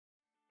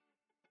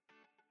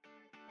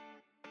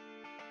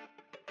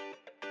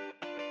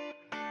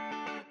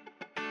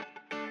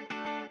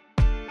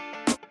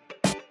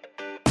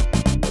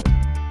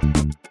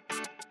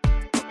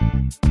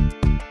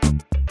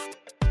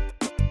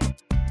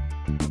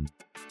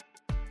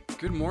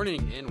Good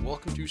morning and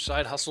welcome to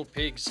Side Hustle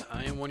Pigs.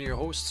 I am one of your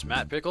hosts,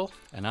 Matt Pickle.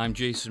 And I'm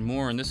Jason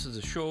Moore, and this is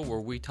a show where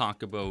we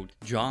talk about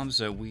jobs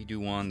that we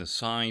do on the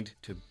side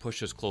to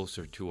push us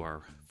closer to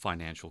our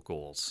financial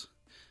goals.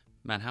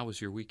 Matt, how was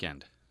your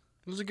weekend?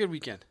 It was a good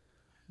weekend.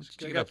 What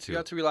did you get up to?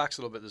 Got to relax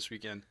a little bit this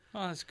weekend.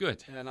 Oh, that's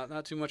good. Yeah,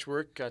 not too much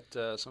work. Got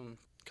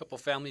couple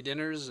family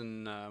dinners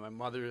and my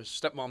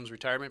stepmom's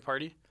retirement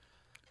party.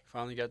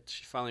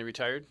 She finally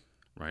retired.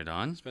 Right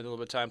on. Spent a little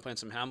bit of time playing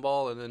some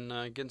handball and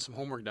then getting some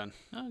homework done.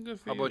 Oh, good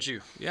for How you. about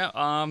you?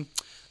 Yeah,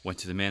 went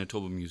to the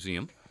Manitoba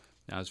Museum.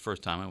 That was the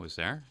first time I was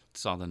there.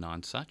 Saw the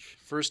Nonsuch.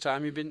 First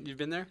time you've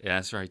been there? Yeah,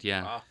 that's right.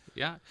 Yeah, Wow.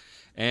 yeah.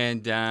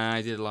 And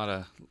I did a lot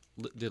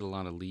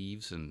of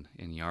leaves and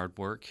yard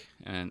work,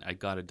 and I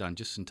got it done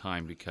just in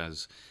time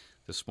because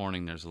this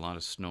morning there's a lot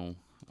of snow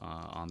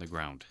on the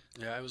ground.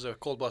 Yeah, it was a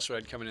cold bus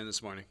ride coming in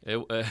this morning.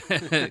 It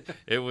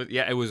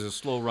was a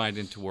slow ride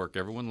into work.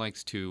 Everyone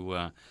likes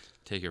to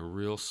take it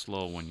real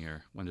slow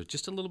when there's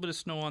just a little bit of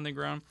snow on the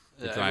ground.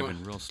 They're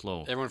driving real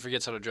slow. Everyone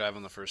forgets how to drive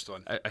on the first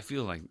one. I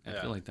feel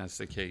like that's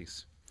the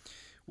case.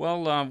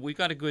 Well, we've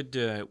got a good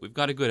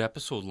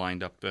episode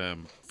lined up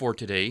for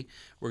today.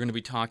 We're going to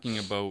be talking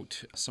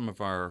about some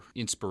of our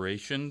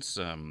inspirations,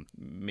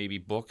 maybe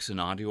books and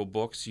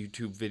audiobooks,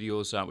 YouTube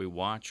videos that we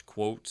watch,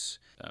 quotes.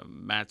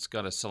 Matt's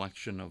got a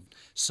selection of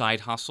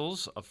side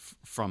hustles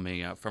from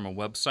a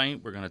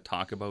website. We're going to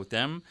talk about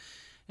them.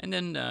 And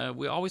then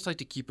we always like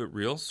to keep it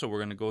real, so we're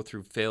going to go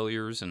through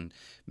failures and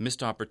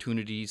missed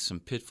opportunities, some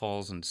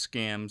pitfalls and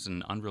scams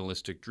and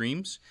unrealistic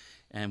dreams,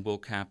 and we'll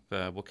cap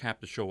the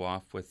show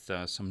off with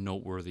some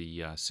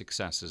noteworthy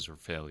successes or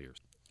failures.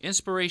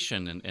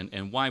 Inspiration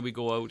and why we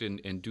go out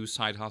and do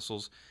side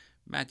hustles.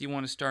 Matt, do you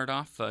want to start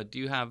off? Do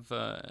you have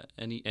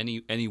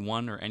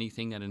anyone or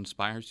anything that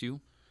inspires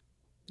you?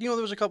 You know,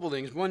 there was a couple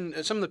things. One,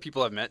 some of the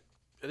people I've met,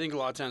 I think a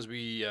lot of times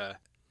we,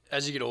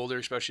 as you get older,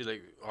 especially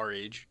like our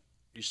age,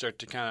 you start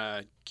to kind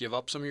of give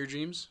up some of your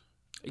dreams.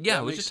 Yeah,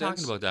 I was just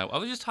talking about that. I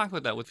was just talking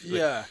about that with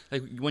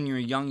like when you're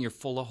young, you're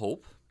full of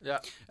hope. Yeah.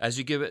 As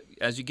you get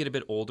a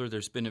bit older,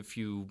 there's been a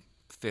few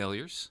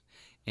failures,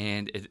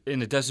 and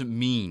it doesn't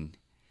mean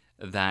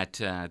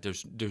that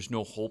there's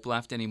no hope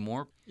left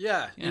anymore.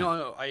 Yeah. You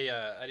know, I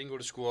didn't go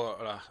to school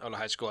out of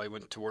high school. I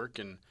went to work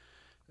and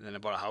then I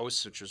bought a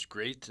house, which was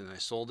great, and I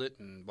sold it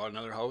and bought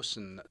another house,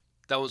 and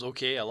that was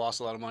okay. I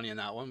lost a lot of money in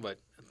that one, but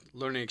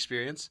learning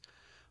experience.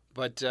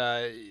 But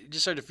you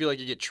just start to feel like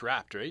you get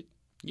trapped, right?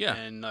 Yeah.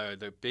 And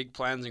the big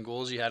plans and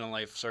goals you had in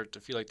life start to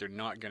feel like they're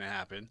not going to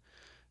happen.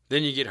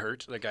 Then you get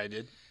hurt, like I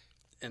did,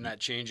 and that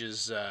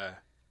changes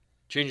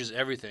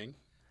everything.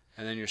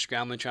 And then you're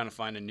scrambling trying to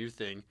find a new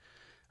thing.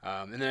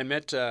 And then I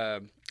met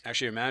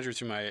actually a manager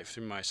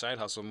through my side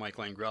hustle, Mike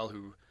Langrell,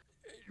 who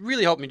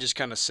really helped me just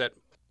kind of set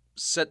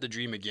the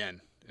dream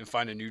again and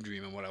find a new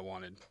dream and what I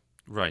wanted.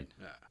 Right.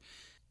 Yeah.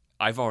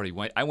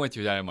 I went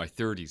through that in my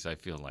 30s. I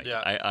feel like.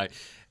 Yeah.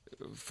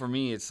 For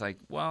me, it's like,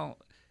 well,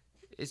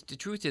 the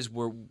truth is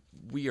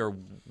we are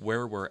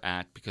where we're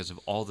at because of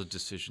all the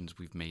decisions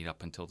we've made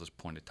up until this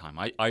point in time.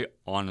 I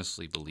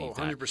honestly believe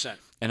 100%.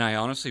 And I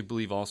honestly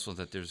believe also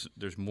that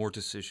there's more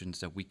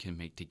decisions that we can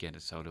make to get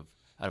us out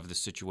of the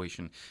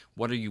situation.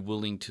 What are you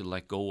willing to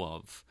let go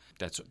of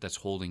that's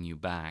holding you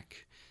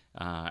back?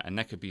 And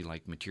that could be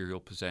like material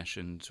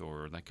possessions,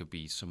 or that could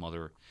be some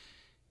other.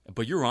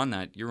 But you're on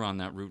that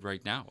route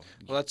right now.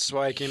 Well, that's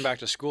why I came back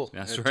to school.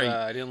 That's right.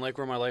 I didn't like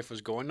where my life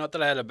was going. Not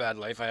that I had a bad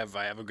life. I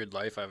have a good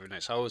life. I have a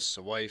nice house,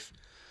 a wife,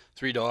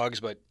 3 dogs,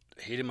 but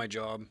I hated my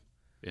job.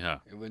 Yeah.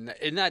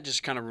 And that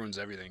just kind of ruins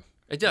everything.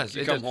 It does.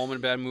 You come home in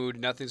a bad mood.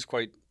 Nothing's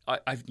quite.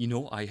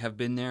 I have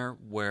been there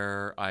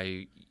where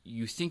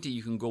you think that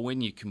you can go in,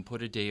 you can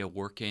put a day of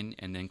work in,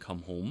 and then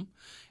come home,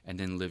 and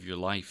then live your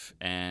life.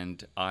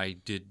 And I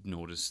did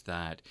notice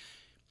that.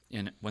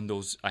 And when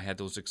I had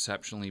those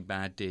exceptionally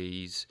bad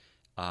days,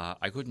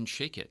 I couldn't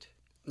shake it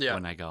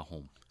when I got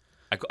home.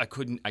 I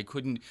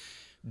couldn't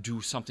do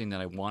something that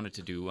I wanted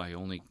to do. I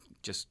only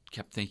just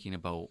kept thinking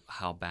about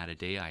how bad a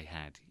day I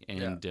had,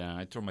 and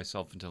I throw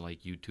myself into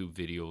like YouTube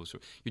videos. Or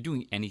you're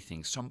doing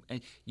anything.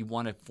 You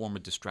want to form a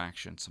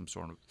distraction, some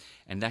sort of,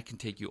 and that can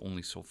take you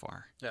only so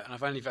far. Yeah, and I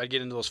find if I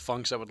get into those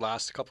funks that would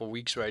last a couple of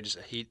weeks, where I just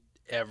hate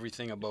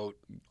everything about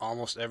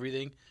almost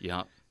everything.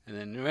 Yeah. And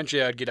then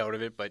eventually I'd get out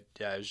of it, but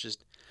yeah,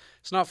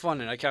 it's not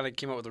fun. And I kind of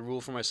came up with a rule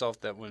for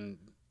myself that when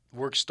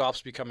work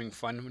stops becoming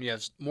fun, when you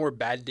have more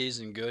bad days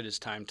than good, it's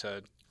time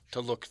to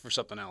look for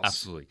something else.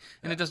 Absolutely.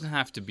 And it doesn't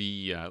have to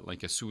be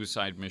like a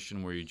suicide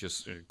mission where you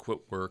just quit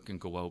work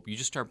and go out. You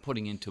just start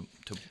putting into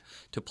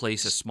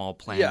place a small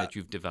plan that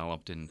you've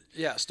developed.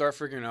 Start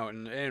figuring out.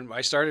 And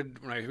I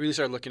started, when I really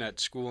started looking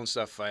at school and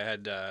stuff, I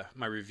had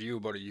my review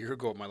about a year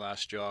ago at my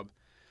last job.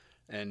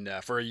 And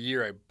for a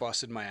year, I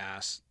busted my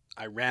ass.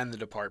 I ran the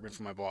department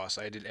for my boss.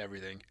 I did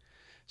everything.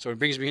 So it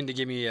brings me in to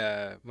give me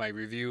my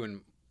review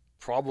and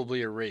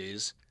probably a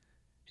raise.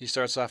 He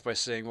starts off by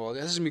saying, well,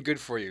 this is going to be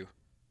good for you.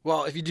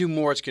 Well, if you do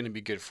more, it's going to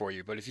be good for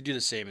you. But if you do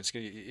the same,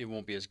 it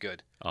won't be as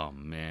good. Oh,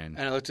 man.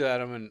 And I looked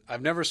at him, and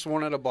I've never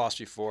sworn at a boss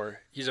before.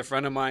 He's a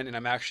friend of mine,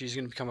 and he's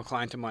going to become a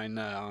client of mine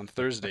on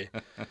Thursday.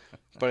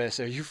 But I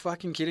said, "Are you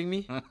fucking kidding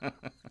me?"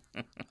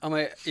 I'm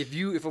like, if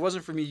it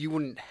wasn't for me, you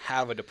wouldn't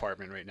have a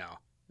department right now.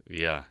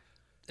 Yeah.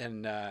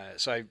 And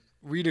so I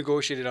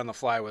renegotiated on the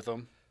fly with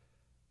him.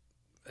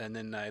 And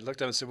then I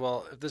looked at him and said,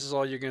 "Well, if this is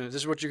what you're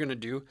gonna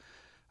do,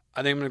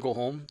 I think I'm gonna go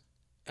home,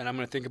 and I'm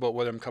gonna think about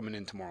whether I'm coming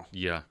in tomorrow."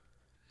 Yeah.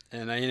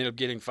 And I ended up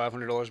getting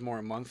 $500 more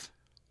a month,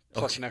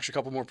 plus an extra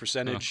couple more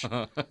percentage.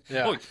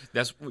 Yeah, Oh,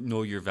 that's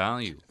know your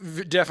value.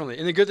 Definitely.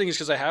 And the good thing is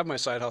because I have my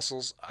side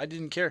hustles, I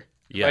didn't care.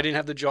 Yeah. If I didn't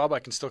have the job, I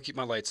can still keep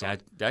my lights on.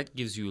 That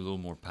gives you a little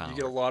more power. You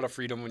get a lot of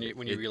freedom when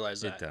you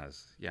realize that. It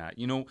does. Yeah.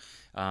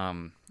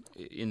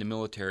 In the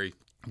military,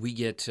 we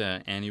get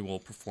annual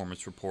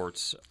performance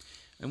reports,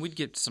 and we'd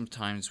get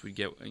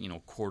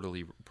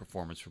quarterly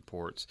performance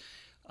reports.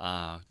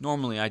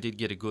 Normally, I did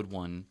get a good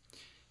one.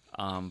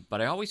 But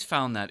I always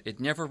found that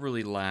it never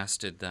really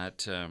lasted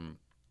that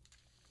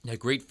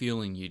great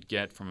feeling you'd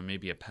get from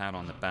maybe a pat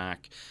on the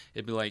back.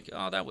 It'd be like,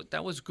 oh,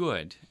 that was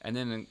good, and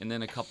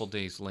then a couple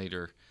days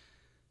later,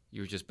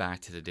 you were just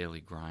back to the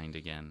daily grind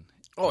again.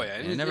 Oh yeah,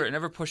 and it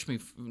never pushed me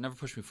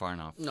far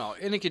enough. No,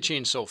 and it could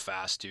change so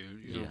fast too.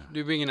 You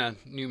know, being a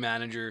new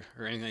manager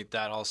or anything like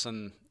that, all of a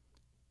sudden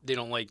they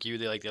don't like you;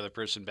 they like the other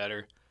person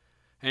better.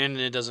 And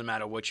it doesn't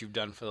matter what you've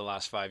done for the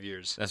last 5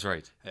 years. That's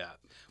right. Yeah.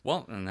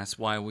 Well, and that's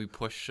why we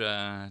push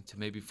to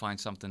maybe find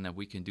something that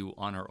we can do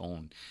on our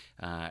own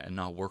and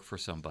not work for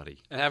somebody.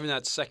 And having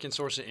that second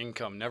source of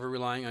income, never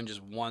relying on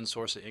just one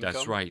source of income.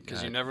 That's right.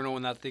 Because you never know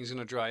when that thing's going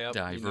to dry up.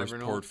 Diverse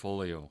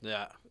portfolio.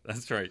 Yeah.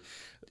 That's right.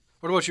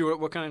 What about you?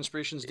 What kind of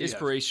inspirations do you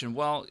have?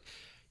 Well,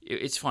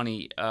 it's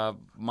funny.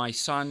 My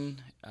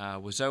son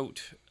was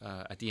out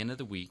at the end of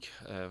the week,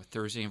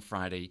 Thursday and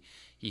Friday.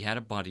 He had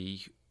a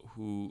buddy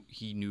who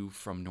he knew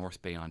from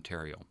North Bay,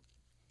 Ontario.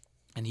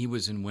 And he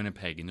was in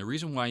Winnipeg. And the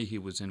reason why he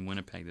was in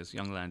Winnipeg, this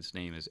young lad's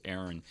name is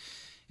Aaron,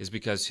 is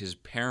because his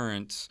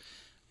parents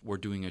were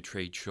doing a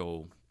trade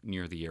show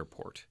near the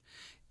airport.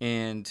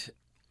 And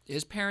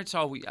his parents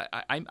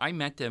I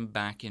met them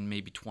back in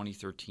maybe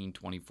 2013,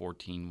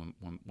 2014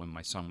 when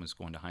my son was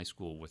going to high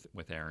school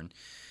with Aaron.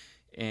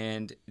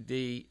 And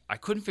I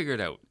couldn't figure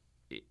it out.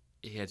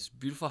 He had this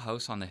beautiful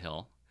house on the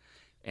hill.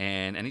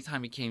 And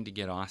anytime he came to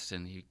get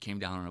Austin, he came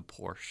down in a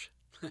Porsche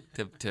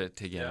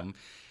to get him.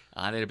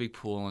 They had a big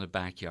pool in the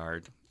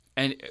backyard,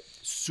 and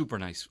super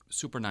nice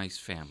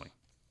family.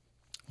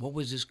 What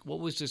was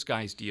this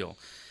guy's deal?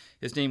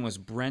 His name was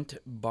Brent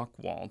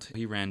Buchwald.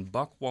 He ran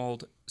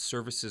Buchwald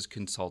Services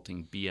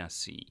Consulting,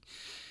 BSC.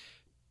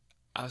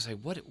 I was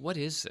like, what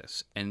is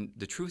this? And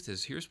the truth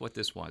is, here's what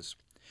this was.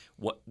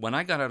 When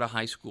I got out of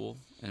high school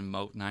in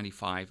about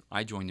 95,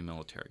 I joined the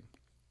military.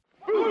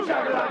 Boom,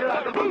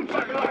 shakalaka, boom,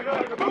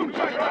 shakalaka, boom,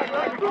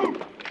 shakalaka,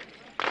 boom.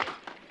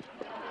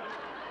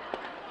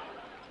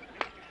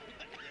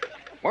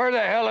 Where the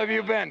hell have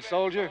you been,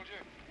 soldier?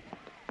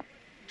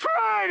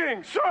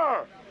 Training,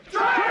 sir!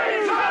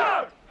 Training,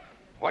 sir!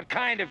 What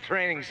kind of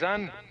training,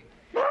 son?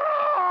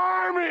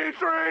 Army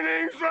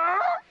training, sir!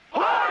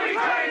 Army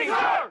training,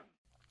 sir!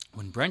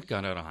 When Brent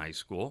got out of high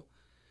school,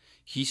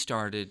 he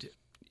started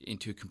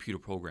into computer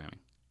programming.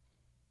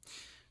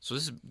 So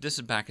this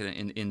is back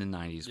in the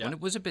 90s when it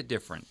was a bit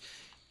different.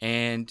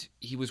 And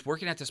he was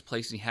working at this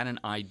place and he had an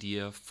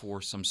idea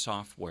for some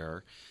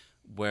software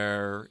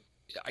where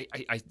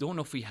I don't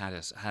know if he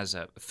has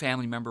a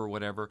family member or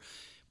whatever,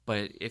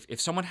 but if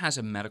someone has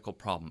a medical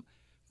problem,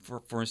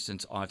 for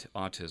instance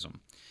autism,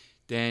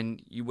 then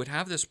you would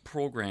have this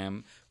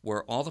program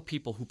where all the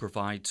people who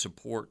provide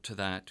support to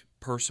that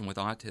person with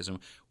autism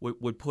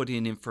would put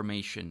in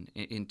information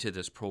into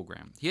this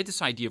program. He had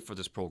this idea for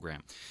this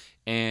program.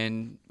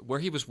 And where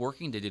he was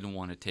working, they didn't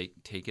want to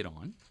take it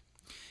on.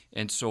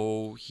 And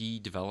so he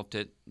developed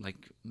it,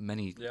 like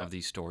many of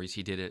these stories.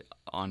 He did it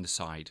on the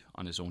side,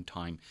 on his own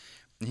time.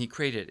 And he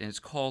created it, and it's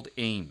called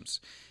AIMS,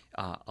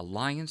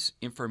 Alliance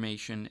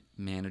Information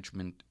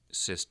Management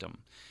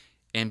System.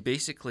 And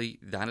basically,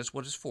 that is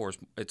what it's for.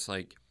 It's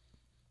like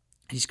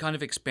he's kind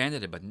of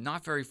expanded it, but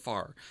not very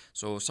far.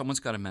 So if someone's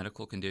got a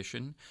medical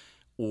condition,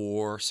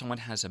 or someone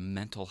has a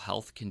mental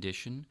health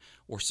condition,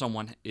 or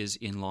someone is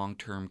in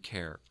long-term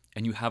care,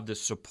 and you have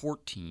this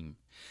support team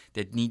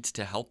that needs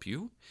to help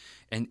you,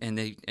 and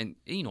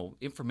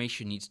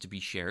information needs to be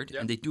shared,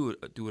 and they do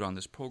it on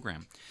this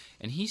program.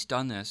 And he's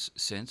done this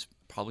since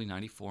probably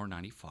 94,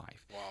 95.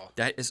 Wow.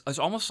 That is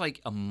almost like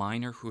a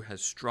miner who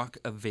has struck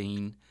a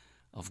vein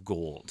of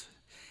gold.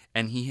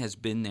 And he has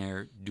been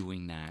there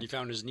doing that. He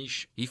found his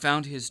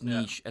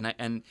niche.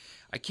 And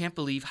I can't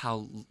believe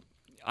how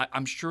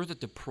I'm sure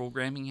that the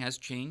programming has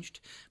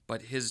changed,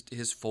 but his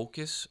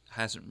focus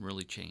hasn't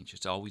really changed.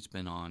 It's always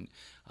been on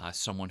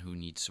someone who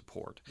needs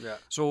support. Yeah.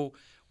 So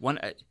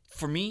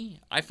for me,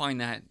 I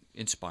find that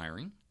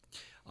inspiring.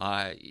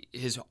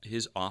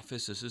 His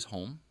office is his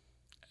home.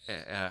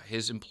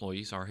 His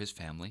employees are his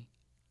family.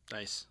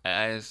 Nice.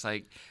 It's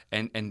like,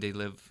 and they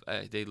live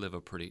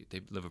a pretty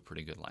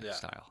good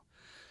lifestyle.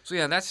 So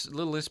yeah, that's a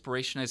little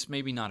inspiration. It's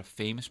maybe not a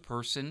famous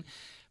person,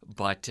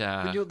 but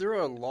But, there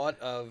are a lot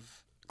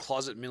of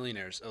closet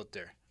millionaires out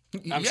there.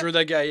 I'm yeah, sure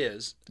that guy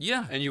is,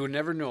 yeah, and you would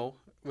never know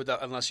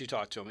unless you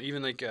talk to him.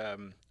 Even like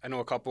I know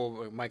a couple,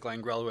 like Mike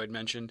Langrell, who I'd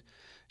mentioned.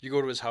 You go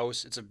to his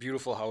house. It's a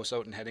beautiful house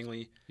out in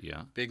Headingley,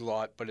 yeah. big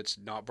lot, but it's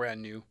not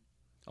brand new.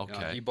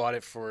 Okay. He bought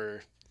it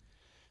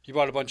He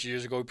bought it a bunch of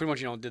years ago. He pretty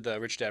much, did the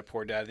Rich Dad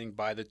Poor Dad thing,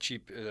 buy the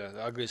cheap, the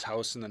ugliest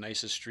house in the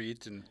nicest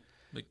street, and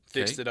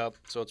fixed it up.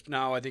 So it's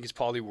now, I think it's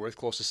probably worth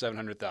close to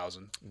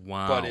 $700,000.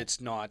 Wow. But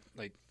it's not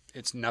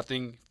it's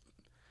nothing.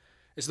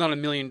 It's not $1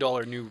 million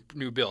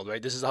new build,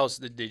 right? This is the house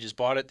that they just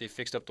bought it. They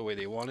fixed up the way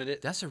they wanted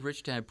it. That's a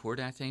Rich Dad Poor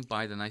Dad thing.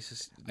 Buy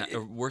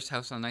the worst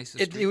house on the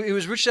nicest It street.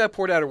 was Rich Dad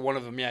Poor Dad or one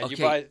of them. Yeah, you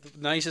Okay. buy the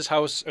nicest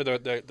house or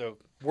the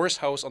worst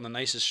house on the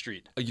nicest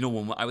street.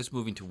 When I was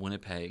moving to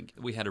Winnipeg,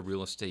 we had a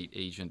real estate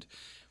agent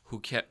who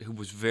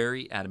was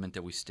very adamant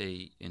that we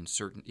stay in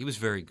certain. He was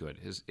very good.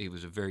 He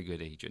was a very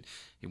good agent.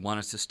 He wanted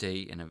us to stay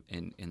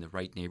in the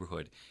right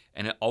neighborhood,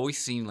 and it always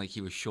seemed like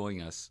he was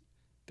showing us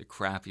the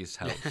crappiest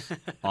house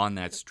on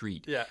that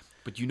street. Yeah.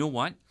 But you know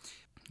what?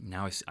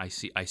 Now I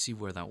see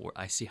where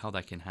I see how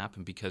that can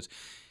happen, because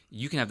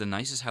you can have the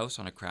nicest house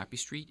on a crappy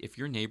street. If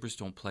your neighbors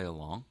don't play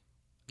along,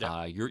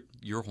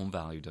 your home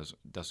value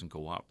doesn't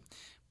go up.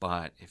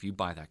 But if you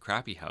buy that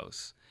crappy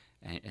house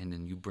and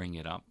then you bring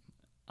it up,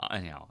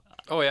 anyhow.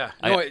 Oh yeah.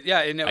 I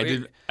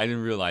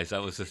didn't realize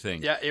that was the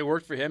thing. Yeah, it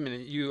worked for him,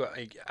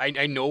 and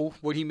I know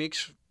what he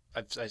makes.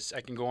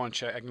 I can go on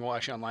check. I can go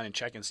actually online and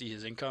check and see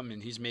his income,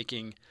 and he's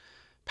making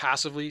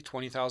passively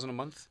 $20,000 a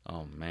month.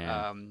 Oh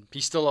man.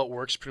 He still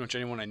outworks pretty much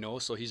anyone I know,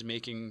 so he's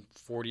making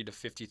 $40,000 to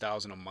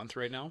 $50,000 a month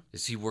right now.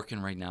 Is he working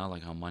right now,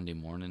 like on Monday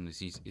morning? Is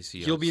he?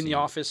 He'll be in the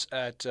office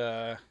at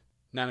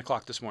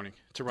 9:00 this morning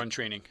to run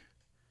training.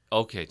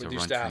 Okay, to with new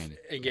run staff training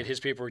and get his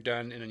paperwork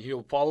done, and then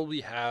he'll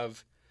probably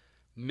have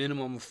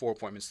minimum of 4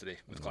 appointments today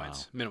with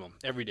clients. Minimum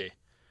every day.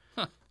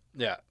 Huh.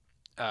 Yeah.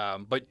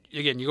 But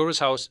again, you go to his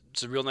house.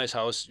 It's a real nice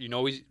house. You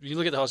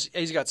look at the house.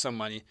 He's got some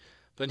money.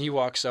 But then he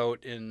walks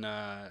out in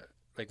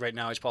like right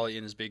now. He's probably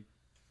in his big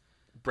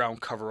brown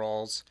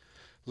coveralls.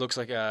 Looks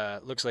like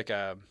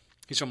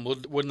he's from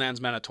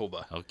Woodlands,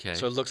 Manitoba. Okay.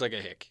 So it looks like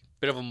a hick.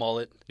 Bit of a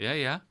mullet.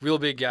 Yeah. Real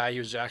big guy. He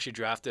was actually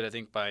drafted, I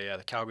think, by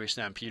the Calgary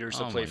Stampeders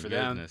to play for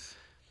them. Goodness.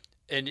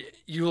 And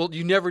you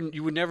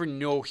would never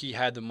know he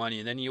had the money.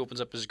 And then he opens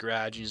up his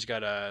garage and he's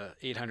got a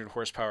 800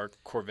 horsepower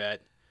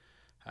Corvette.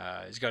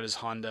 He's got his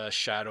Honda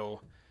Shadow,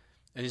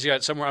 and he's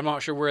got somewhere, I'm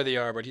not sure where they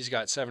are, but he's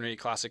got 7 or 8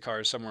 classic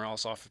cars somewhere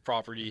else off the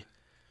property.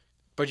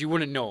 But you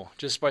wouldn't know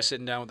just by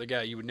sitting down with the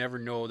guy. You would never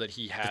know that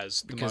he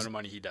has the amount of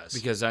money he does.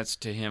 Because that's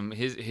to him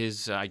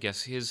his I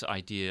guess his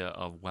idea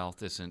of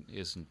wealth isn't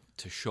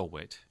to show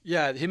it.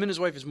 Yeah, him and his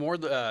wife is more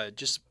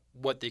just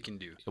what they can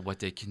do. What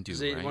they can do.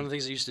 Right? One of the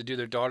things they used to do,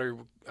 their daughter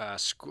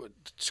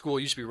school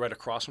used to be right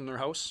across from their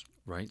house.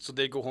 Right. So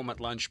they'd go home at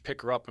lunch,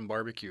 pick her up, and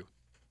barbecue.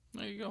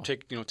 There you go.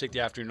 Take the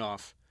afternoon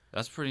off.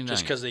 That's pretty nice.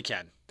 Just because they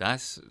can.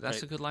 That's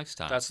right? a good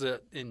lifestyle.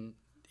 And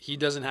he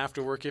doesn't have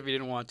to work if he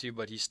didn't want to,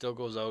 but he still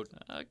goes out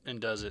and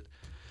does it.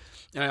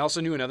 And I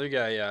also knew another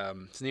guy.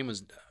 His name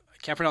was, I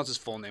can't pronounce his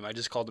full name. I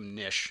just called him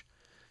Nish.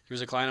 He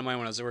was a client of mine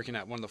when I was working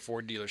at one of the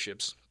Ford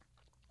dealerships.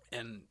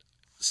 And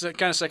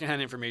kind of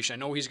secondhand information. I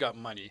know he's got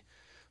money,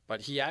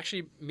 but he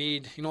actually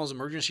made those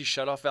emergency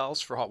shutoff valves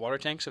for hot water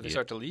tanks if they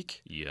start to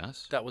leak.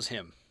 Yes. That was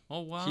him.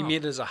 Oh wow. He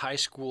made it as a high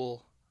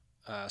school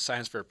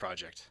science fair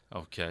project.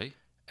 Okay.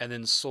 And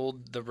then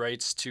sold the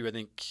rights to, I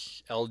think,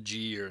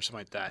 LG or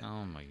something like that.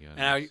 Oh my goodness.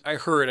 And I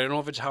heard, I don't know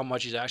if it's how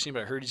much he's asking,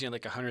 but I heard he's getting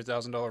like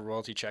 $100,000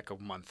 royalty check a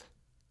month.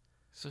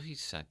 So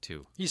he's set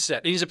too. He's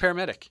set. And he's a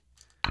paramedic.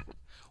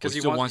 Because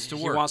he wants to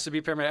work. He wants to be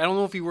a paramedic. I don't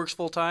know if he works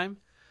full time,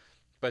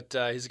 but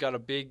he's got a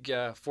big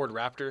Ford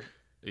Raptor.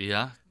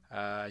 Yeah.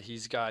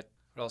 He's got,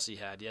 what else he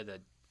had? He had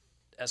the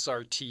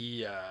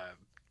SRT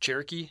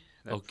Cherokee.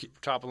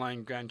 Top of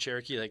line Grand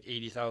Cherokee, like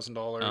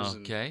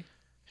 $80,000. Okay.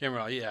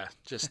 Yeah,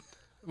 just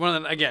one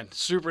of them. Again,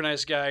 super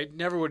nice guy.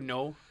 Never would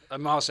know.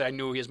 Honestly, I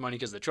knew he has money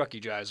because of the truck he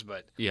drives,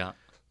 but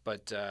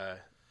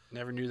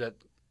never knew that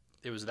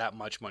it was that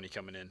much money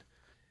coming in.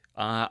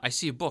 I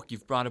see a book.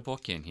 You've brought a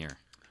book in here.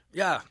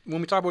 Yeah,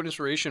 when we talk about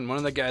inspiration, one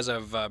of the guys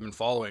I've been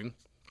following,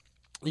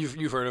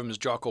 you've heard of him, is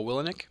Jocko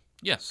Willenick.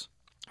 Yes.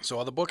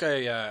 So the book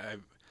I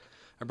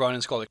brought in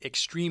is called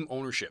Extreme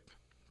Ownership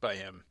by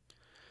him.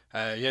 You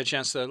had a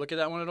chance to look at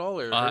that one at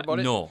all, or heard about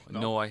it?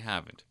 No, I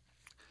haven't.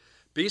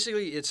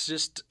 Basically, it's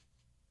just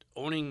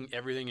owning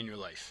everything in your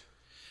life.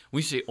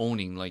 We say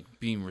owning, like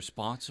being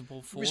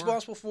responsible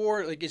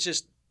for? Like, it's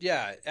just,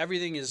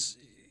 everything is,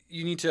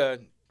 you need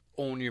to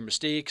own your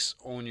mistakes,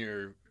 own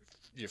your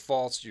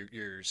faults,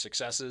 your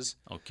successes.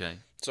 Okay.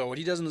 So what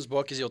he does in this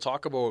book is he'll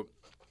talk about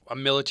a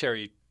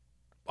military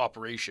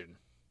operation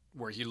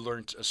where he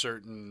learned a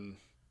certain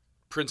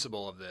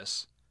principle of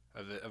this,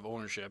 of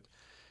ownership.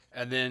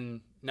 And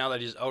then now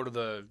that he's out of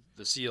the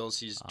SEALs,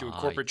 he's doing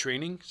corporate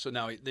training. So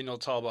now he'll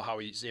tell about how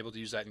he's able to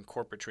use that in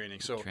corporate training.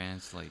 So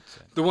translates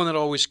it. The one that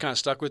always kind of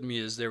stuck with me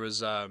is there was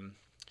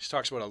he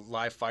talks about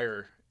a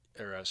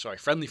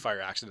friendly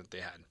fire accident they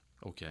had.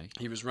 Okay.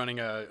 He was running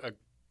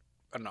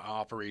an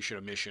operation,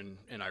 a mission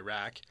in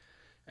Iraq,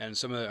 and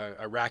some of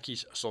the Iraqi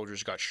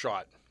soldiers got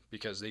shot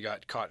because they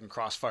got caught in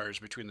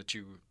crossfires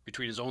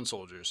between his own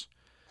soldiers.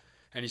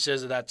 And he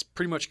says that that's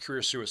pretty much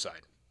career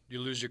suicide. You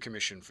lose your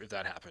commission if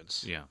that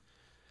happens. Yeah.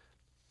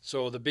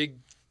 So the big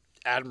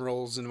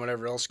admirals and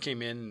whatever else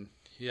came in. And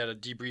he had a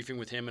debriefing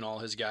with him and all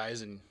his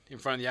guys. And in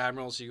front of the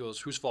admirals, he goes,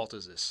 "Whose fault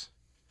is this?"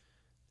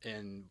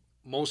 And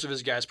most of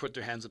his guys put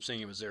their hands up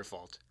saying it was their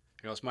fault.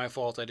 It's my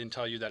fault. I didn't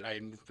tell you that I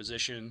had moved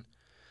position.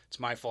 It's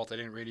my fault. I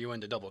didn't radio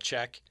in to double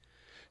check.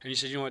 And he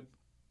said, "You know what?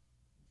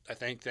 I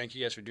thank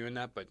you guys for doing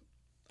that, but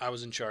I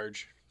was in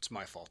charge. It's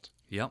my fault.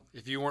 Yep.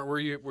 If you weren't where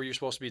you're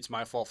supposed to be, it's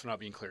my fault for not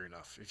being clear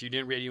enough. If you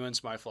didn't radio in,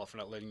 it's my fault for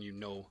not letting you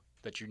know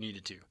that you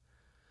needed to."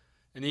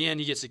 In the end,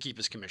 he gets to keep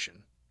his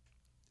commission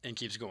and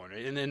keeps going.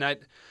 Right? And then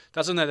that's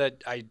something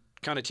that I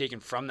kind of taken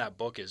from that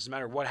book is no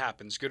matter what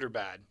happens, good or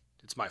bad,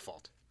 it's my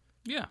fault.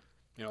 Yeah.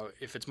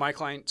 If it's my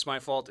client, it's my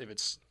fault. If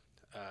it's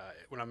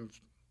when I'm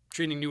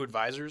training new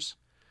advisors,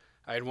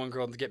 I had one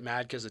girl get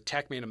mad because the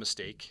tech made a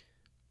mistake,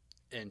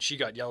 and she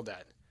got yelled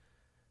at.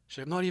 She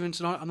said, I'm not even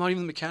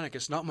the mechanic.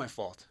 It's not my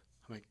fault.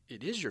 I'm like,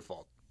 it is your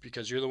fault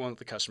because you're the one that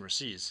the customer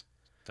sees.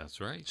 That's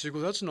right. She said,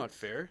 well, that's not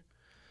fair.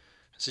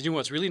 I said, you know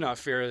what's really not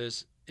fair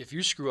is if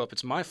you screw up,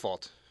 it's my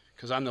fault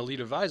because I'm the lead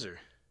advisor.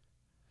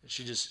 And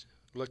she just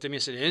looked at me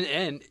and said,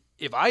 and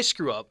if I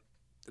screw up,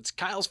 it's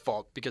Kyle's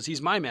fault because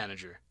he's my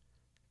manager.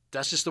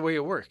 That's just the way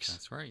it works.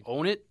 That's right.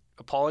 Own it,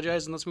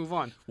 apologize, and let's move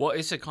on. Well,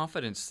 it's a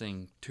confidence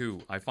thing,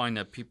 too. I find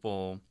that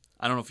people...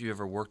 I don't know if you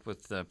ever worked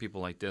with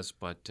people like this,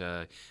 but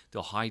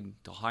they'll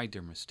hide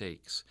their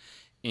mistakes,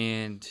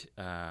 and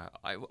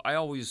I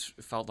always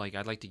felt like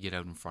I'd like to get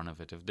out in front of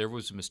it. If there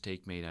was a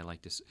mistake made, I'd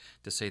like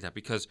to say that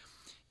because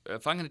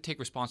if I'm going to take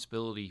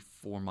responsibility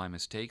for my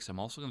mistakes, I'm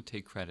also going to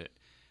take credit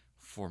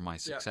for my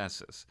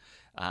successes.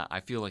 Yeah. I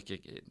feel like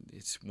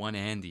it's one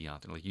and the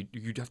other. Like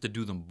you'd have to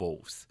do them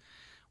both.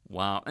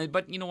 Wow!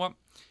 But you know what?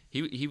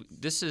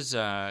 This is. Do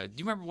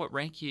you remember what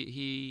rank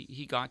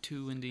he got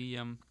to in the?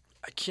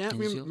 I can't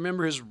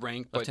remember his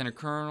rank, but Lieutenant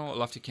Colonel,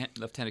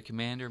 Lieutenant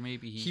Commander,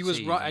 maybe he was.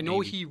 I know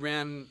he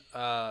ran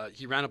a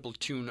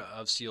platoon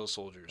of SEAL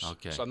soldiers.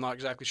 Okay, so I'm not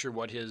exactly sure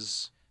what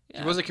his.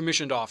 Yeah. He was a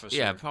commissioned officer.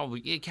 Yeah,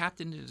 probably. Yeah,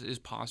 captain is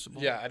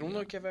possible. Yeah, I don't know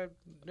if I've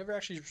never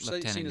actually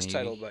seen his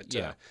title, but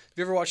have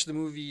you ever watched the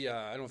movie?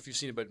 I don't know if you've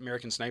seen it, but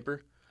American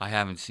Sniper. I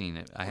haven't seen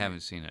it.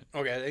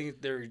 Okay, I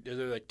think they're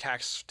like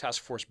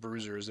task force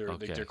bruisers. They're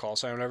like their call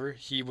sign or whatever.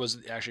 He was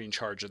actually in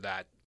charge of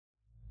that.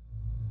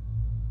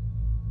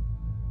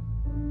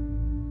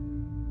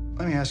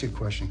 Let me ask you a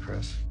question,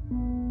 Chris.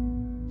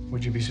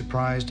 Would you be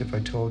surprised if I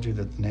told you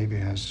that the Navy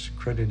has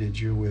credited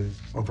you with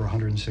over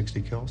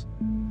 160 kills?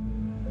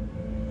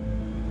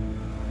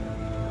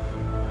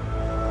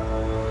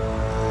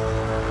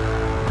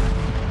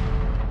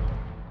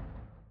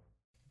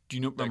 Do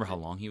you remember how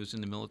long he was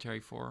in the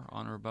military for,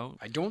 on or about?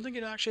 I don't think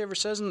it actually ever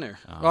says in there.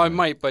 Well, I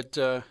might, but...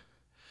 it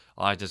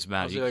doesn't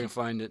matter. I'll see if I can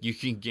find it. You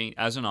can gain,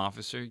 as an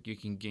officer, you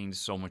can gain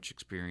so much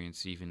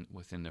experience even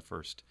within the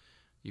first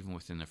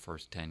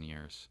 10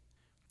 years.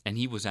 And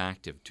he was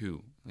active,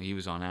 too. He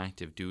was on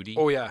active duty.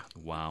 Oh, yeah.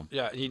 Wow.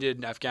 Yeah, he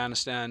did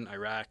Afghanistan,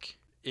 Iraq,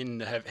 in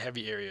the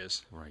heavy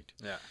areas. Right.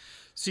 Yeah.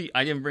 See,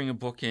 I didn't bring a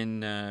book in,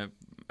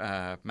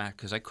 Matt,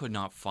 because I could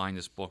not find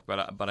this book,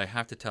 but I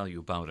have to tell you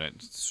about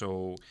it.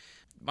 So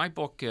my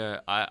book,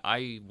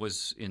 I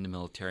was in the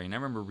military, and I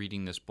remember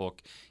reading this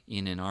book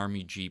in an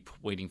Army Jeep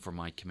waiting for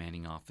my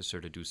commanding officer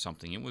to do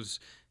something. It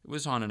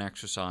was on an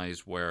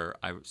exercise where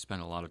I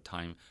spent a lot of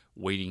time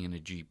waiting in a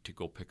Jeep to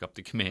go pick up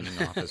the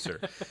commanding officer.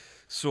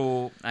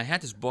 So I had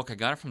this book. I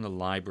got it from the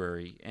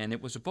library, and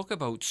it was a book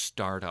about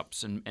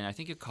startups, and I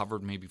think it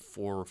covered maybe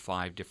 4 or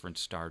 5 different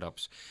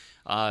startups.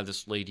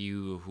 This lady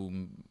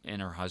who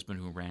and her husband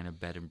who ran a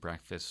bed and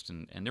breakfast,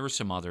 and there were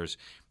some others.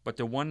 But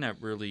the one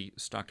that really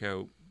stuck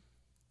out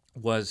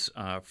was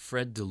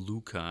Fred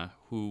DeLuca,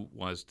 who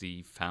was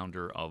the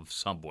founder of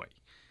Subway.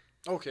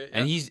 Okay.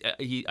 And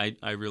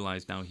I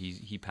realize now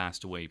he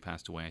passed away. He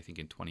passed away, I think,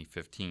 in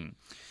 2015.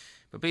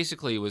 But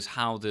basically, it was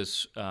how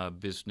this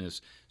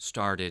business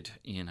started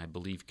in, I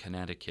believe,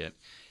 Connecticut,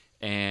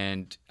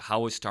 and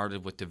how it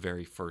started with the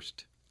very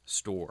first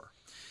store.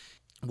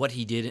 What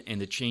he did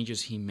and the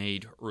changes he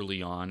made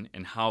early on,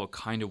 and how it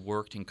kind of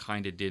worked and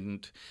kind of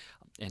didn't,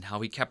 and how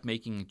he kept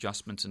making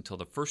adjustments until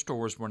the first store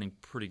was running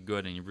pretty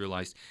good, and he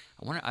realized,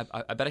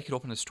 I bet I could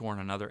open a store in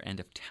another end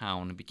of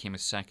town. It became a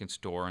second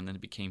store, and then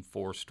it became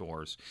 4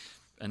 stores,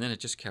 and then it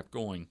just kept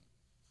going.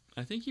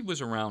 I think he was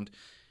around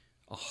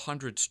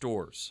 100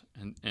 stores,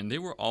 and they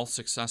were all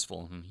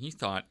successful, and he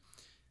thought,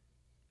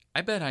 I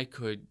bet I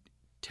could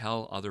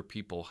tell other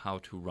people how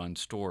to run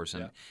stores,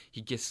 and he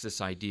gets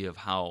this idea of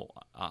how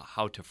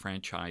to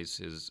franchise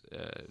his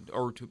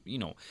or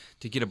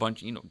to get a bunch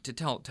to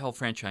tell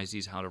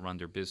franchisees how to run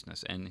their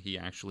business, and he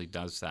actually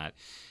does that.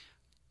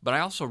 But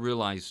I also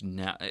realized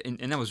now, and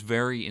that was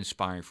very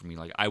inspiring for me.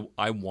 Like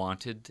I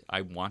wanted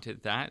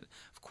that.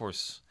 Of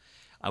course,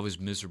 I was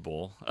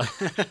miserable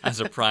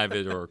as a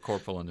private or a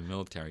corporal in the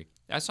military.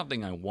 That's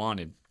something I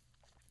wanted.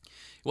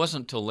 It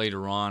wasn't until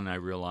later on I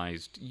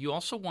realized you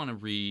also want to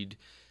read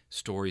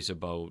stories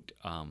about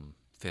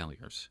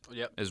failures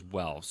Yep. as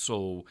well.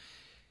 So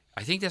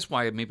I think that's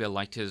why maybe I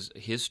liked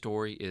his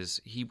story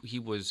is he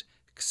was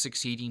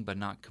succeeding but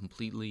not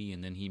completely,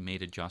 and then he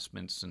made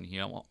adjustments and he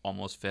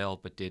almost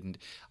failed but didn't.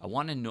 I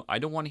want to know. I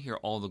don't want to hear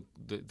all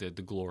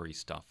the glory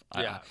stuff.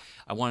 Yeah.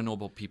 I want to know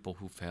about people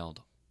who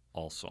failed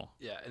also.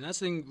 Yeah, and that's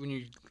the thing when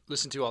you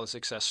listen to all the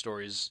success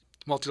stories.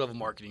 Multi-level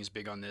marketing is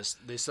big on this.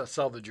 They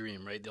sell the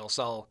dream, right? They'll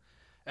sell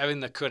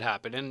everything that could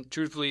happen, and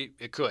truthfully,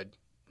 it could.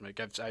 Like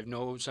I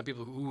know some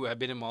people who have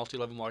been in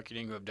multi-level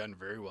marketing who have done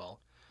very well,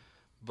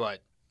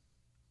 but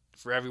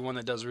for everyone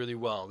that does really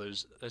well,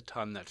 there's a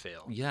ton that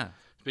fail. Yeah.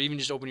 But even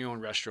just open your own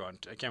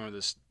restaurant, I can't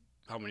remember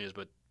how many it is,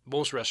 but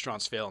most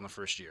restaurants fail in the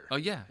first year. Oh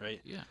yeah. Right?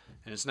 Yeah.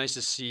 And it's nice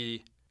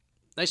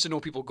to know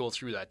people go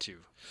through that too,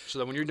 so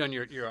that when you're done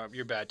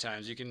your bad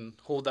times, you can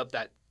hold up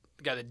that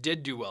guy that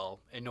did do well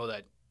and know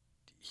that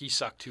he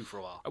sucked too for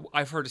a while.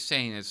 I've heard a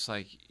saying. It's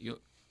like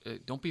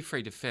don't be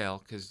afraid to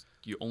fail because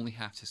you only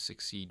have to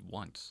succeed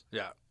once.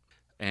 Yeah.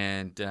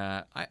 And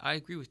I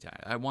agree with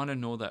that. I want to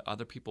know that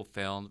other people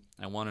failed.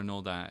 I want to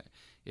know that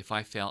if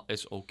I fail,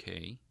 it's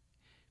okay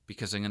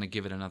because I'm going to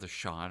give it another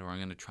shot or I'm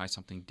going to try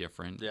something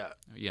different. Yeah.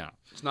 Yeah.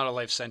 It's not a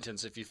life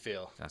sentence if you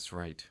fail. That's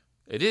right.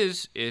 It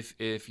is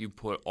if you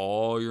put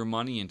all your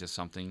money into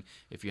something,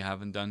 if you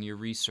haven't done your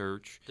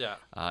research, Yeah.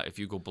 If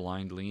you go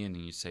blindly in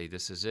and you say,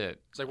 this is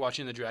it. It's like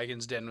watching the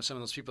Dragon's Den with some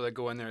of those people that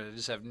go in there that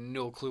just have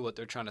no clue what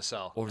they're trying to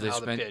sell Or and how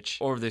to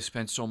pitch. they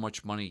spend so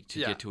much money to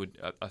get to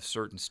a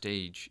certain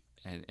stage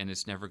and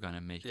it's never going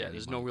to make Yeah, any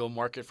there's money. no real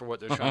market for what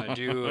they're trying to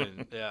do.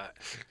 And yeah.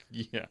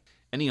 Yeah.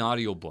 Any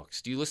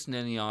audiobooks? Do you listen to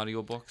any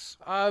audiobooks?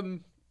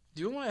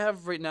 The only one I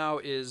have right now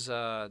is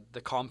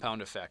The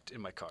Compound Effect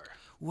in my car.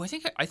 Well,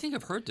 I think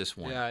I've heard this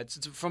one. Yeah,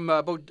 it's from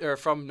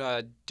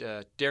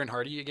Darren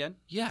Hardy again.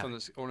 Yeah. From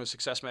the owner of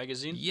Success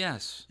Magazine.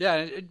 Yes. Yeah,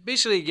 and it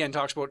basically again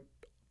talks about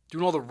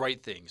doing all the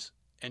right things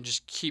and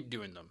just keep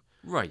doing them.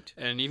 Right.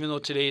 And even though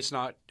today it's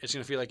going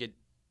to feel like it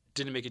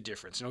didn't make a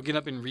difference. Getting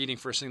up and reading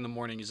first thing in the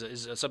morning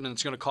is something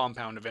that's going to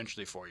compound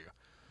eventually for you.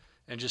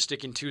 And just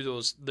sticking to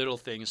those little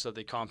things so that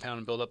they compound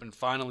and build up. And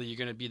finally, you're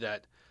going to be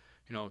that,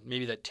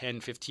 maybe that 10,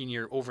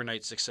 15-year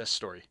overnight success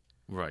story.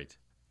 Right.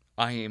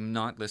 I am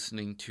not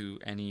listening to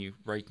any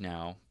right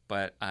now,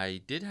 but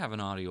I did have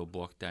an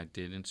audiobook that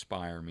did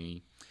inspire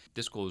me.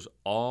 This goes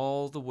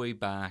all the way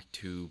back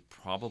to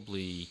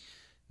probably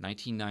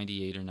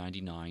 1998 or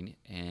 99,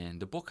 and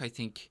the book I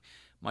think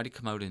might have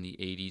come out in the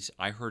 80s.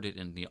 I heard it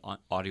in the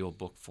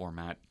audiobook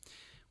format,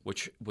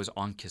 which was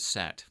on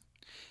cassette,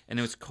 and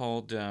it was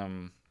called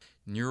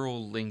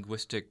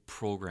Neuro-Linguistic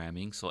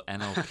Programming, so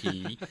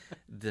NLP,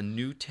 the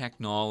New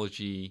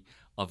Technology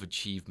of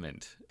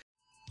Achievement.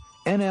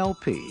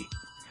 NLP,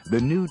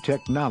 the new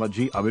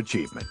technology of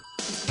achievement.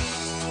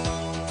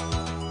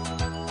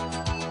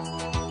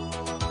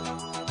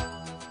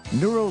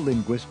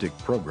 Neuro-linguistic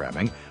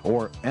programming,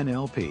 or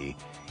NLP,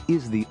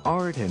 is the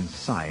art and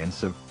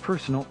science of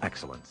personal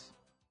excellence.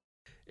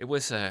 It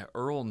was a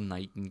Earl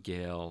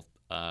Nightingale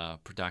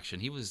production.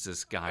 He was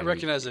this guy. I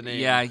recognize the name.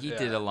 Yeah, he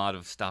did a lot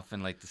of stuff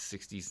in like the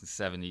 60s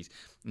and 70s,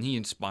 and he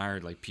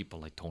inspired like people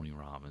like Tony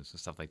Robbins and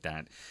stuff like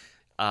that.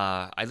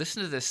 I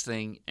listened to this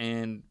thing,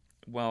 and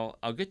well,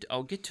 I'll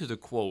get to the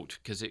quote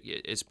because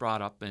it's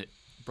brought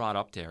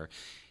up there.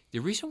 The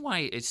reason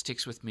why it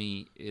sticks with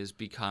me is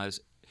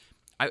because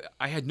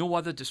I had no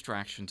other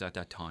distractions at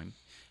that time.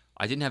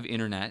 I didn't have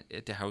internet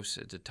at the house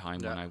at the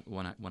time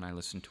when I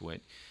listened to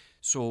it,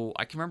 so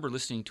I can remember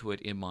listening to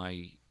it in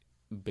my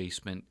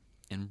basement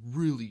and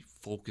really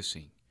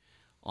focusing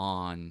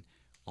on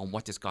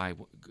what this guy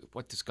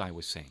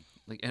was saying,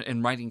 like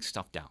and writing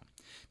stuff down.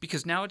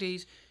 Because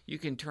nowadays you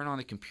can turn on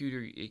the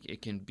computer,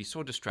 it can be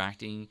so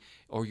distracting,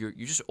 or you're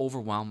just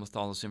overwhelmed with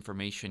all this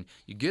information.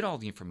 You get all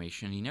the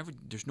information, and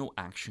there's no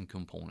action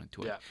component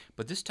to it. Yeah.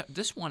 But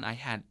this one I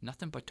had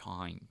nothing but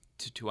time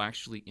to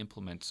actually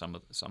implement some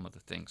of the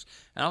things.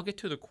 And I'll get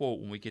to the quote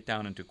when we get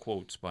down into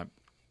quotes, but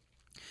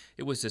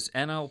it was this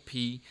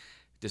NLP,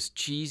 this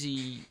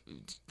cheesy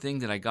thing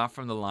that I got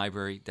from the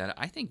library that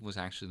I think was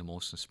actually the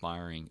most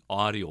inspiring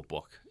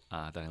audiobook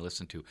that I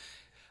listened to.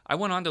 I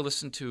went on to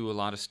listen to a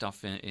lot of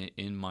stuff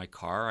in my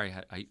car.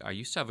 I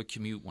used to have a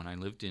commute when I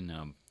lived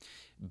in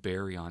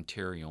Barrie,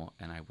 Ontario,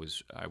 and I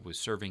was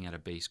serving at a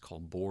base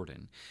called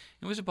Borden.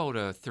 It was about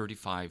a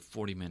 35,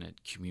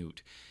 40-minute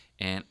commute,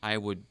 and I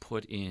would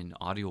put in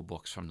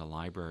audiobooks from the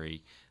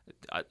library,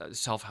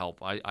 self-help.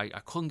 I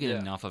couldn't get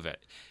enough of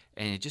it,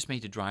 and it just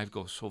made the drive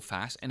go so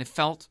fast, and it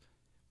felt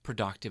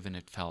productive, and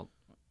it felt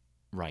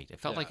right. It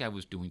felt like I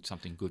was doing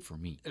something good for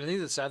me. And I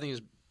think the sad thing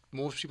is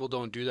most people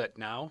don't do that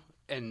now,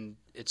 and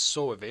it's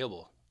so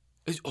available.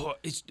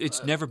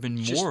 It's never been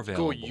more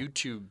available. Go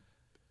YouTube.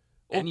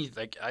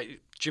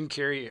 Jim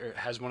Carrey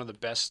has one of the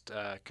best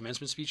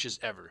commencement speeches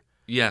ever.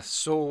 Yes.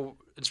 So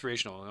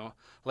inspirational.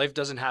 Life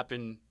doesn't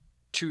happen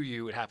to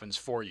you; it happens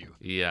for you.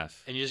 Yes.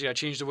 And you just got to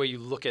change the way you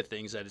look at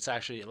things. That it's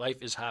actually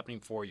life is happening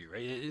for you.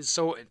 Right? It's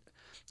so.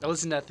 I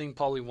listen to that thing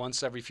probably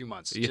once every few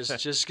months,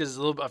 just because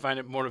I find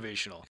it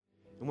motivational.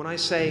 And when I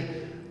say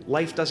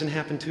life doesn't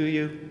happen to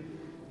you,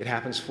 it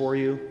happens for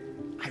you,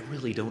 I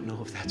really don't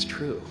know if that's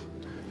true.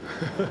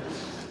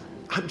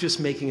 I'm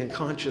just making a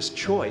conscious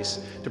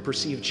choice to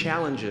perceive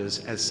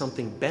challenges as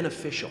something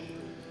beneficial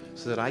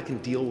so that I can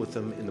deal with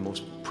them in the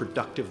most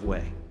productive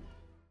way.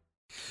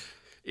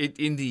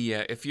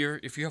 If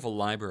you have a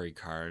library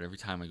card, every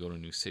time I go to a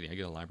new city, I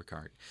get a library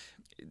card.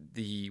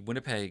 The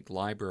Winnipeg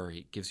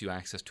Library gives you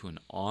access to an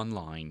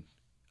online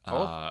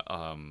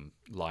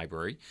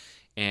library,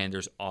 and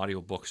there's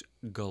audiobooks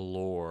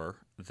galore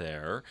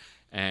there,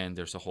 and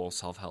there's a whole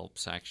self-help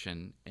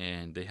section,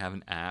 and they have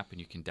an app, and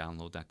you can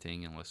download that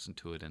thing and listen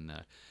to it in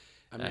the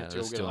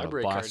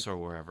bus or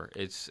wherever.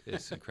 It's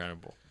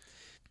incredible.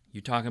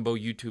 You're talking about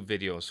YouTube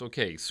videos.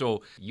 Okay,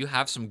 so you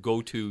have some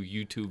go-to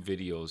YouTube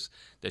videos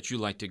that you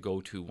like to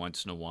go to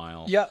once in a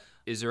while. Yeah.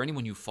 Is there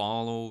anyone you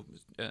follow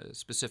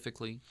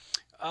specifically?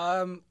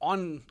 On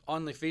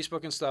the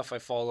Facebook and stuff, I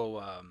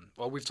follow.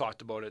 We've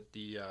talked about it.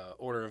 The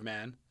Order of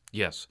Man.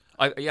 Yes.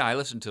 I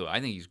listened to it. I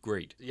think he's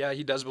great. Yeah,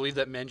 he does believe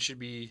that men should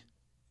be,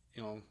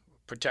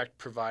 protect,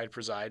 provide,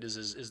 preside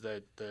is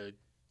the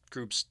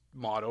group's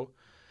motto.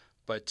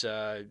 But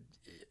I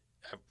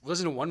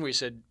listened to one where he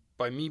said,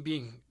 by me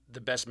being the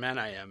best man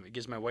I am, it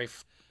gives my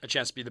wife a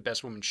chance to be the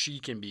best woman she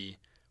can be,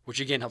 which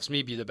again helps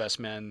me be the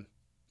best man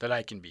that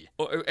I can be.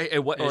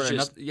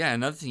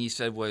 Another thing he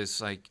said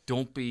was like,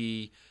 don't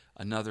be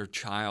another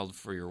child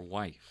for your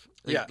wife.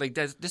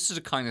 This is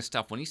the kind of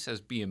stuff when he says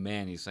be a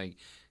man, he's like,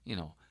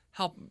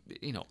 help,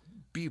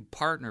 be a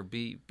partner,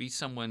 be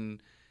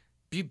someone,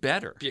 be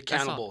better, be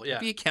accountable.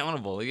 Be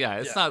accountable. Yeah,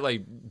 it's not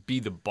like be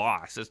the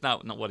boss. It's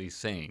not what he's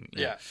saying.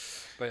 Yeah.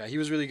 But he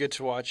was really good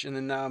to watch. And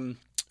then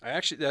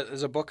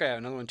there's a book, I have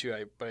another one too.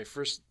 But I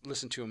first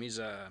listened to him. He's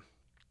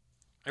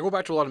I go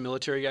back to a lot of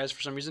military guys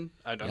for some reason.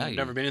 I've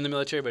never been in the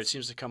military, but it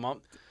seems to come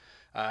up.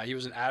 He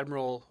was an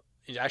admiral.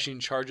 He's actually in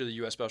charge of the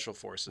U.S. Special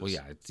Forces. Well,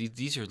 yeah,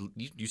 these are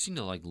you seem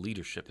to like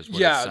leadership as well.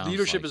 Yeah,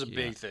 leadership is a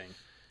big thing.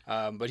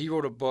 But he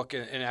wrote a book,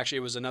 and actually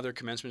it was another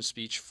commencement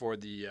speech for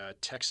the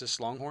Texas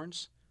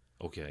Longhorns.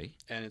 Okay.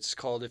 And it's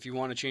called "If You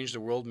Want to Change the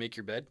World, Make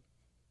Your Bed."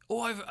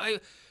 Oh,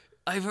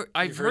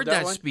 I've heard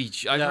that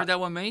speech. I've heard that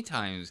one many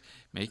times.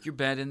 Make your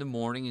bed in the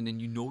morning, and then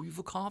you've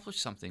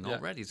accomplished something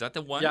already. Is that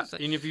the one? Yeah.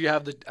 And if you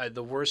have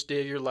the worst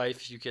day of your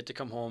life, you get to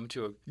come home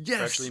to a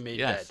freshly made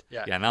bed.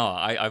 Yeah. Yeah. No,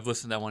 I've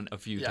listened to that one a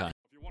few times.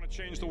 If you want to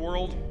change the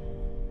world,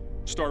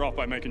 start off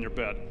by making your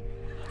bed.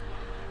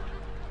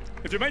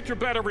 If you make your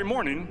bed every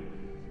morning,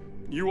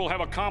 you will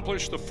have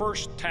accomplished the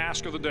first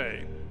task of the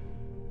day.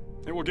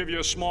 It will give you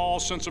a small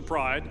sense of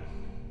pride,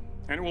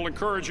 and it will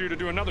encourage you to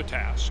do another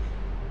task,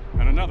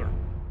 and another,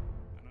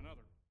 and another.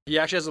 He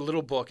actually has a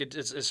little book.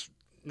 It's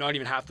not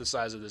even half the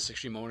size of this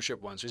Extreme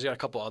Ownership one, so he's got a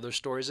couple other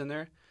stories in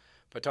there.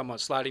 But talking about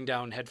sliding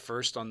down head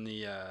first on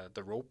the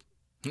rope.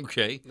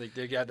 Okay. Like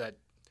they got that,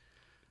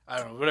 I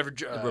don't know, whatever.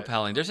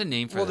 Rappelling. There's a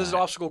name for that. Well, there's an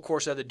obstacle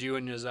course they had to do,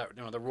 and there's that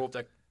the rope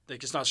that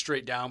it's not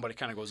straight down, but it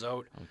kind of goes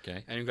out.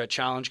 Okay. And he got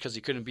challenged because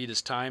he couldn't beat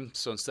his time,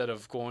 so instead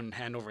of going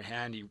hand over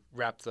hand, he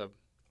wrapped the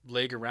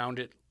leg around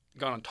it,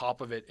 got on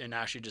top of it, and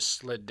actually just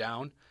slid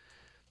down.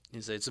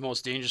 He said it's the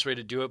most dangerous way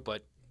to do it,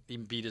 but he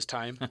beat his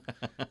time. And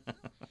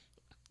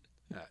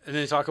then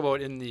they talk about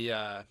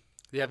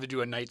they have to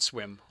do a night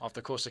swim off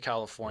the coast of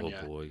California.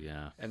 Oh boy,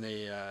 yeah. And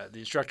the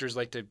instructors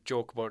like to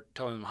joke about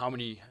telling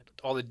them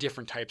all the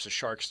different types of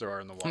sharks there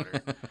are in the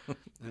water.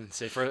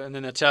 And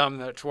then they tell them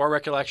that to our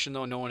recollection,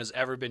 though, no one has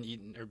ever been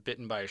eaten or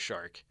bitten by a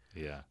shark.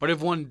 Yeah. But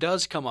if one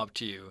does come up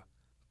to you,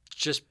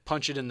 just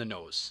punch it in the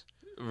nose.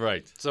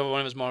 Right. So one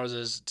of his mottos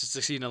is, to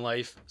succeed in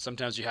life,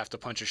 sometimes you have to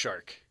punch a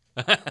shark.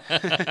 What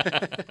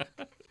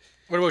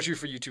about you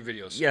for YouTube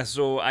videos? Yeah,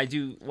 so I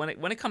do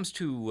when it comes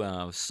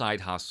to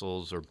side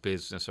hustles or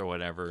business or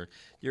whatever.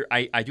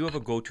 I do have a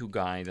go-to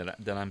guy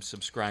that I'm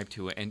subscribed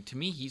to, and to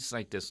me, he's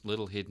like this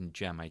little hidden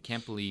gem. I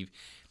can't believe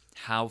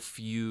how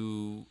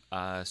few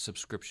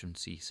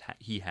subscriptions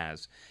he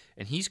has,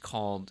 and he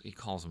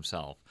calls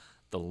himself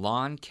the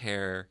Lawn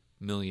Care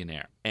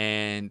Millionaire,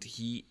 and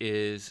he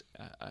is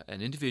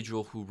an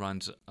individual who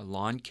runs a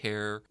lawn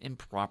care and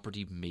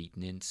property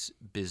maintenance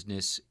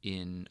business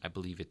in, I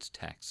believe it's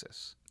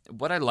Texas.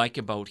 What I like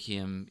about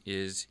him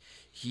is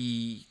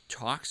he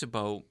talks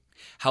about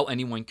how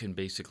anyone can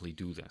basically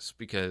do this,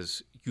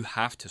 because you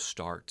have to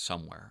start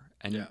somewhere.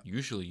 And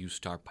usually you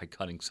start by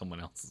cutting someone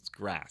else's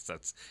grass.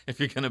 That's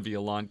if you're going to be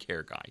a lawn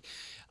care guy.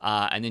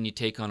 And then you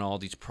take on all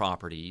these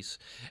properties,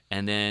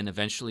 and then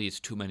eventually it's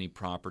too many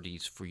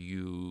properties for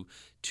you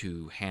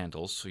to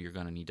handle, so you're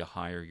going to need to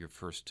hire your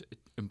first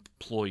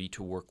employee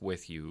to work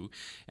with you,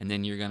 and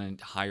then you're going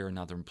to hire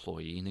another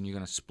employee, and then you're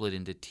going to split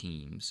into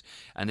teams,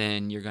 and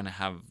then you're going to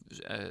have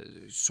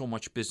so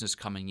much business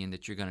coming in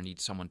that you're going to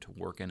need someone to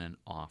work in an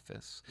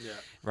office,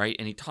 right?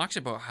 And he talks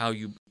about how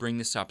you bring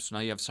this up. So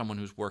now you have someone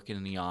who's working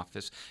in the office,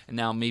 and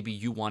now maybe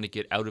you want to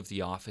get out of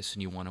the office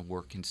and you want to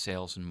work in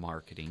sales and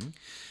marketing.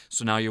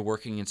 So now you're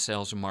working in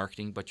sales and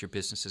marketing, but your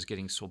business is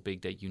getting so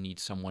big that you need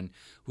someone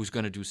who's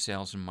going to do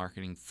sales and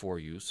marketing for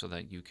you, so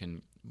that you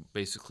can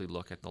basically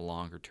look at the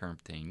longer term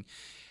thing.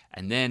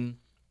 And then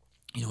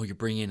you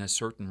bring in a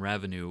certain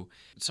revenue.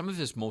 Some of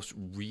his most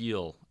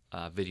real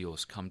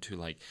videos come to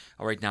like,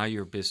 all right, now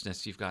you're a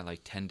business, you've got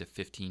like 10 to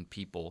 15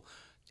 people,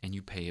 and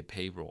you pay a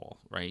payroll,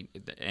 right?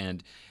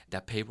 And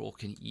that payroll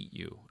can eat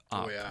you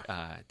up. Oh,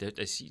 yeah.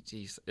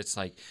 It's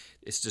like,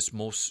 it's this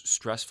most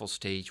stressful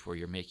stage where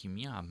you're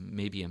making,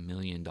 maybe $1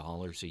 million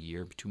a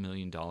year, $2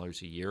 million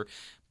a year,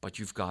 but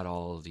you've got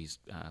all of these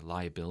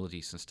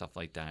liabilities and stuff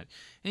like that.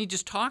 And he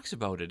just talks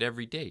about it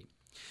every day.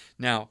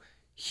 Now,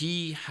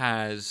 he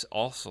has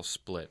also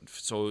split.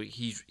 So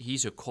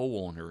he's a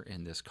co-owner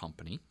in this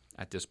company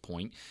at this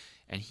point,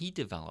 and he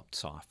developed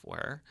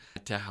software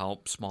to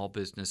help small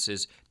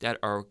businesses that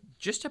are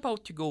just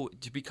about to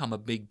become a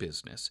big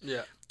business,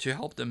 to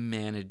help them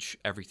manage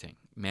everything,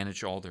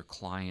 manage all their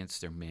clients,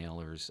 their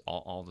mailers,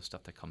 all the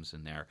stuff that comes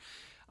in there.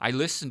 I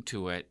listened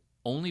to it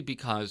only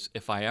because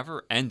if I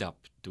ever end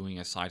up doing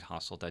a side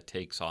hustle that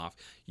takes off,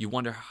 you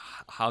wonder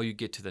how you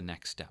get to the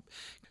next step.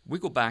 We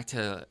go back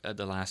to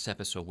the last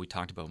episode, we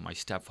talked about my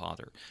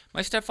stepfather.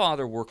 My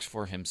stepfather works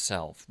for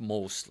himself,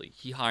 mostly.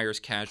 He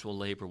hires casual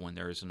labor when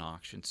there is an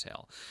auction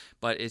sale.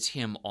 But it's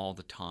him all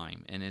the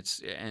time. And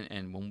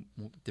and when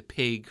the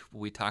PIG,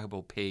 we talk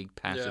about PIG,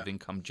 passive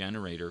income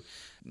generator,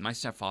 my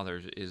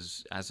stepfather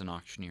is, as an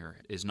auctioneer,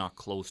 is not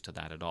close to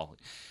that at all.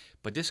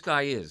 But this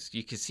guy is.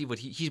 You can see what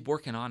he's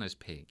working on his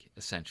PIG,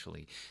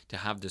 essentially, to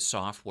have this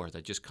software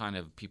that just kind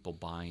of people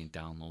buy and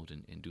download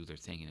and do their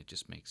thing, and it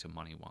just makes him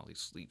money while he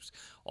sleeps.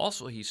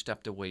 Also, he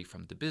stepped away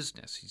from the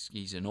business.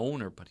 He's an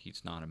owner, but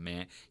he's not a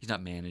man. He's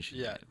not managing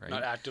it, right?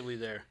 Not actively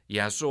there.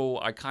 Yeah, so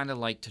I kind of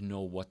like to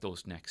know what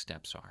those next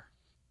steps are.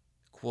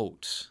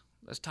 Quotes.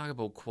 Let's talk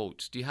about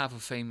quotes. Do you have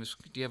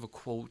a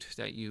quote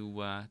that you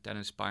that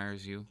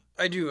inspires you?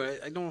 I do.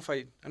 I don't know if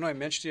I know I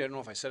mentioned it. I don't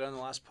know if I said it on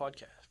the last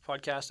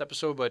podcast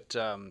episode, but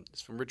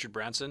it's from Richard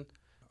Branson.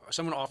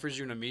 Someone offers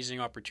you an amazing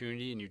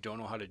opportunity and you don't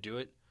know how to do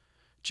it,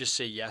 just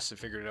say yes and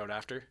figure it out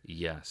after.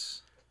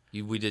 Yes.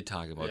 We did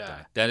talk about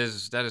that. That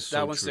is so true.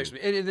 That one sticks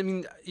with me. And I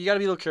mean, you got to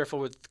be a little careful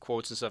with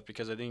quotes and stuff,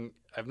 because I think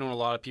I've known a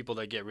lot of people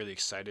that get really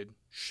excited.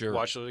 Sure.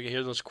 Watch those,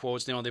 hear those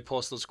quotes. They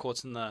post those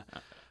quotes on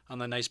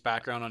the nice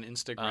background on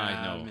Instagram.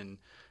 I know.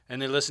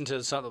 And they listen to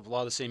a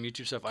lot of the same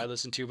YouTube stuff I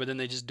listen to, but then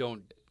they just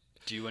don't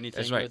do anything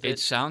That's right. with it. It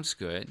sounds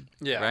good.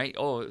 Yeah. Right?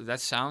 Oh, that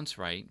sounds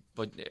right.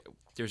 But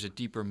there's a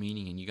deeper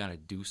meaning, and you got to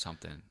do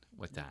something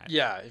with that.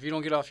 Yeah. If you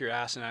don't get off your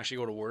ass and actually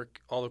go to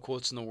work, all the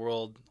quotes in the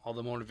world, all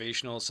the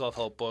motivational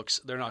self-help books,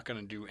 they're not going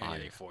to do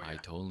anything for you. I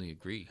totally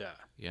agree. Yeah.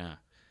 Yeah.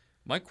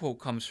 My quote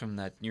comes from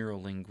that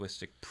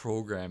neuro-linguistic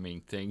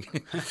programming thing,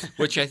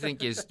 which I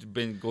think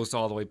goes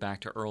all the way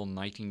back to Earl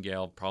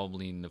Nightingale,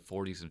 probably in the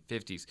 40s and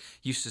 50s.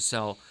 He used to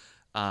sell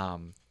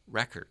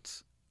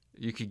records.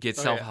 You could get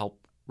self-help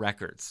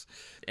records.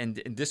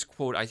 And this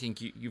quote, I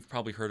think you've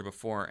probably heard it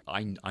before.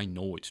 I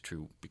know it's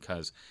true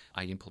because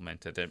I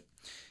implemented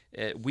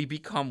it. We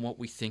become what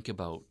we think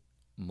about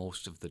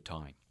most of the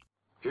time.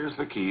 Here's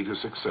the key to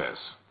success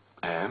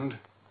and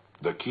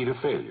the key to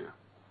failure.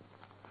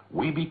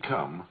 We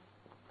become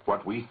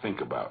what we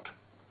think about.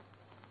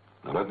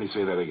 Now let me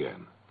say that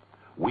again.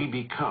 We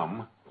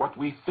become what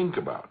we think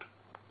about.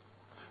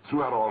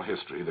 Throughout all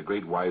history, the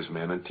great wise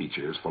men and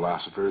teachers,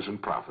 philosophers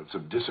and prophets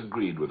have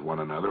disagreed with one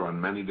another on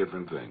many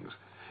different things.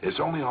 It's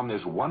only on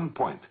this one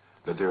point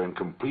that they're in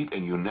complete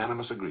and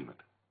unanimous agreement.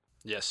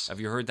 Yes. Have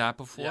you heard that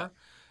before? Yeah.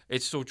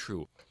 It's so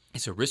true.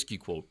 It's a risky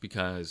quote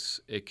because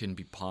it can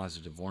be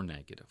positive or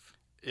negative.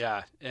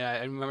 Yeah.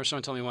 I remember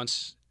someone telling me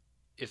once,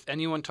 if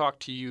anyone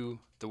talked to you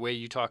the way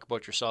you talk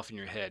about yourself in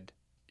your head,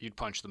 you'd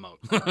punch them out.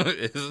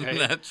 Isn't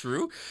that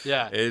true?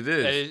 Yeah. It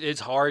is. It's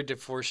hard to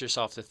force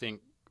yourself to think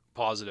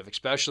positive,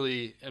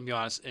 especially, and be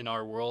honest, in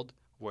our world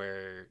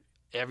where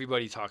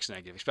everybody talks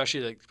negative,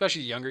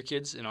 especially younger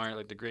kids in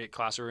our the grade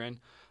class we're in.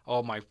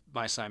 Oh, my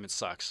assignment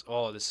sucks.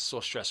 Oh, this is so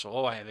stressful.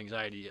 Oh, I have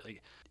anxiety.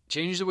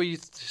 Change the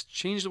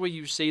way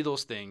you say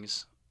those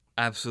things.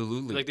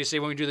 Absolutely. Like they say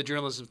when we do the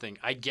journalism thing,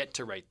 I get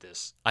to write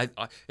this.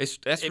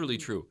 That's really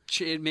true.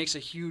 It makes a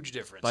huge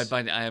difference.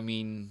 But I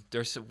mean,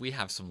 we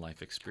have some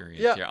life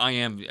experience here.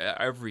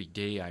 Every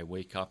day I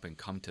wake up and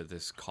come to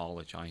this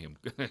college, I'm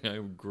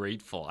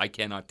grateful. I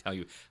cannot tell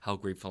you how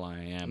grateful I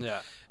am.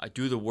 Yeah. I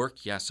do the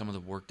work. Yeah, some of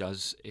the work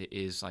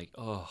is like,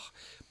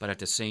 but at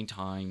the same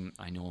time,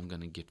 I know I'm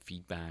going to get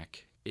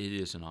feedback. It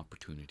is an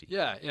opportunity.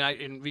 Yeah,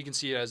 and we can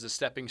see it as a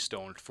stepping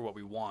stone for what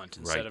we want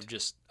instead of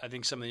just. I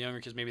think some of the younger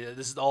kids maybe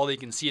this is all they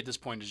can see at this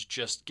point is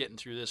just getting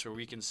through this, where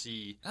we can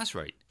see. That's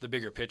right. The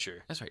bigger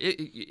picture. That's right.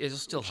 It'll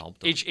still help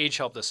them. H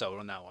helped us out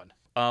on that one.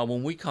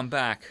 When we come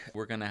back,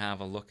 we're going to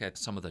have a look at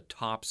some of the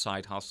top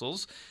side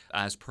hustles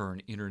as per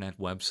an internet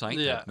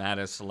website that Matt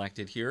has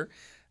selected here.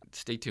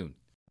 Stay tuned.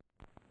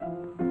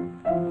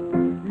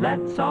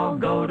 Let's all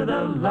go to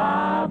the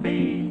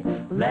lobby.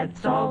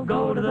 Let's all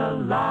go to the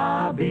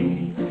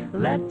lobby.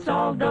 Let's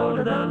all go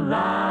to the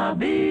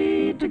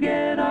lobby to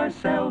get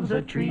ourselves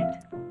a treat.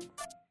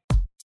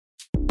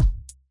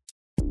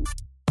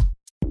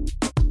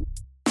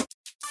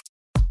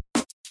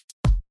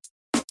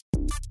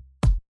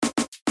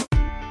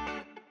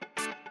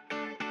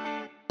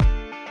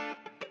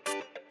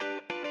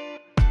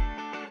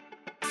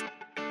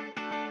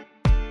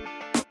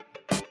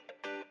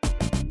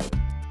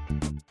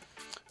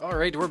 All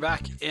right, we're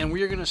back, and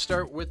we are going to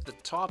start with the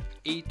top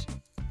 8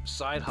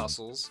 side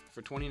hustles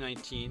for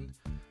 2019.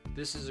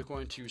 This is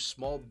going to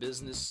small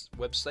business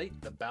website,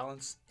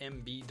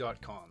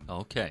 thebalancemb.com.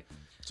 Okay.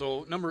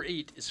 So number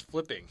 8 is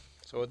flipping.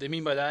 So what they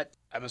mean by that,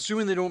 I'm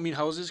assuming they don't mean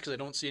houses because I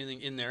don't see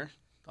anything in there,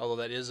 although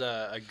that is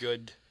a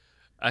good...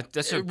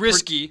 That's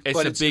risky. It's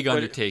a big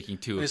undertaking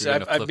too. If you're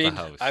going to flip a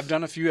house, I've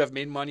done a few. I've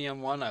made money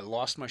on one. I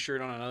lost my shirt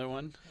on another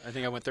one. I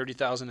think I went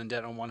 $30,000 in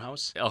debt on one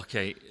house.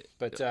 Okay,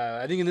 but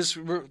I think in this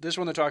one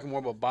they're talking more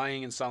about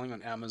buying and selling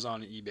on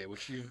Amazon and eBay,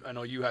 which I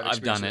know you have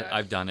experience with.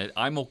 I've done it.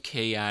 I'm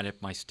okay at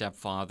it. My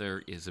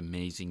stepfather is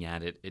amazing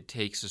at it. It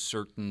takes a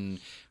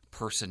certain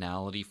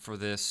personality for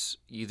this.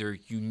 Either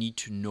you need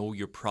to know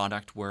your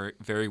product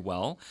very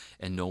well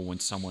and know when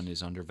someone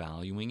is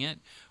undervaluing it,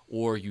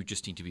 or you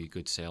just need to be a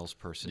good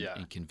salesperson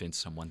and convince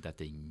someone that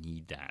they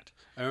need that.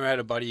 I remember I had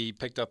a buddy, he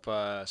picked up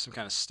some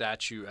kind of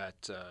statue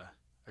at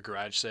a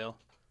garage sale,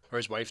 or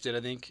his wife did,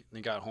 I think. And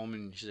they got home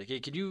and she's like,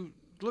 "Hey, could you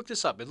look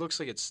this up? It looks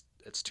like it's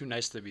too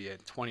nice to be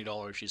at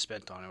 $20 she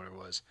spent on it, whatever it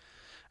was."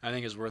 I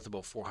think it's worth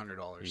about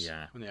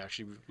 $400 when they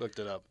actually looked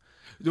it up.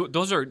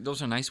 Those are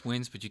nice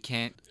wins, but you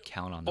can't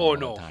count on them all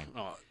the time.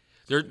 No.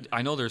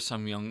 I know there's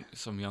some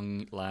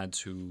young lads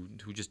who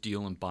just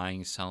deal in buying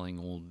and selling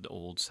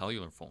old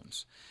cellular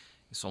phones.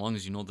 So long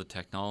as you know the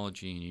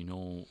technology and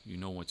you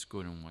know what's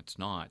good and what's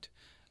not.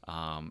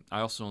 I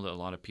also know that a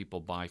lot of people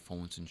buy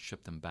phones and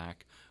ship them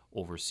back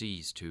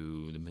overseas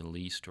to the Middle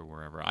East or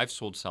wherever. I've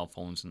sold cell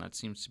phones, and that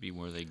seems to be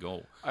where they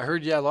go. I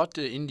heard, a lot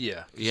to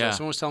India. Yeah. So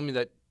someone was telling me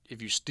that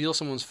if you steal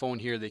someone's phone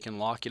here, they can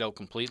lock it out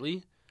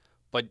completely,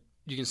 but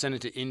you can send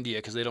it to India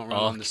because they don't run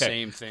on the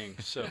same thing.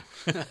 So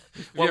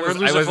if you ever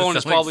lose a phone,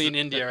 it's probably in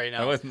India right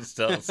now. I wasn't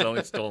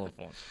selling stolen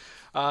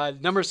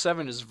phones. Number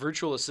 7 is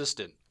virtual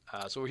assistant.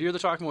 So here they're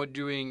talking about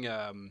doing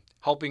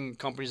helping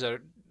companies that are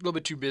a little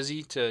bit too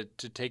busy to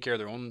take care of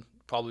their own,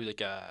 probably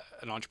like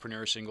an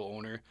entrepreneur, single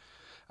owner,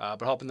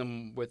 but helping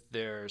them with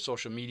their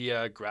social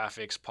media,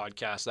 graphics,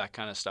 podcasts, that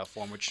kind of stuff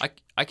for them. Which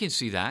I can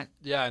see that.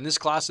 Yeah, and this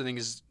class I think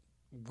is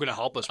going to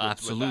help us with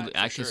absolutely. With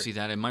that, I can see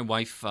that. And my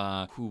wife,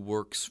 who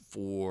works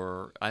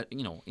for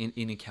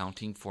in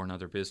accounting for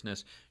another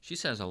business, she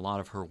says a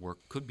lot of her work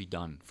could be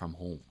done from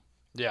home.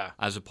 Yeah.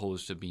 As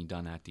opposed to being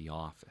done at the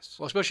office.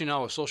 Well, especially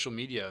now with social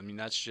media. I mean,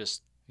 that's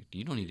just...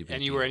 You don't need to be...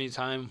 Anywhere,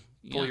 anytime,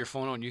 pull your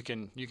phone out and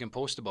you can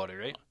post about it,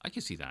 right? I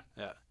can see that.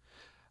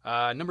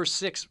 Yeah. Number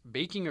 6,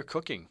 baking or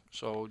cooking.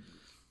 So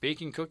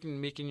baking,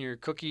 cooking, making your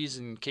cookies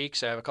and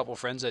cakes. I have a couple of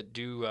friends that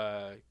do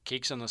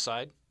cakes on the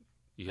side.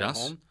 Yes. At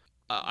home.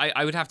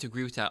 I would have to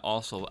agree with that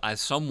also.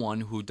 As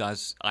someone who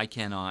does... I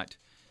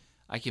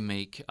can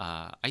make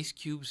ice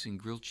cubes and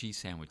grilled cheese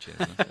sandwiches.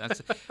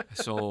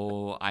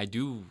 So I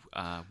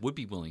would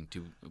be willing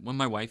to. When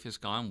my wife is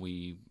gone,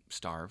 we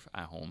starve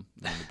at home,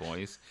 and the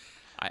boys.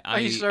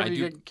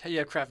 You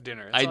have craft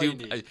dinner. That's all you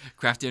need.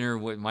 Craft dinner.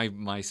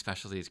 My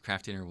specialty is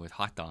craft dinner with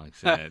hot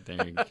dogs.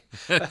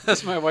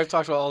 That's my wife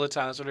talks about all the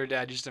time. That's what her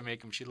dad used to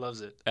make them. She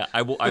loves it.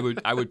 I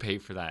would pay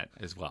for that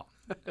as well.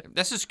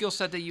 That's a skill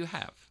set that you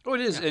have. Oh,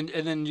 it is, and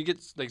then you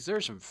get like there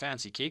are some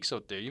fancy cakes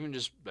out there. Even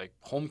just like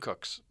home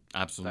cooks.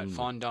 Absolutely. That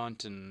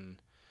fondant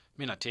and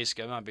may not taste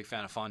good. I'm not a big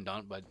fan of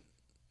fondant, but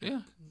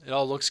yeah, it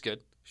all looks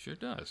good. Sure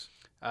does.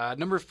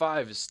 Number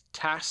 5 is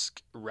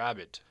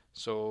TaskRabbit.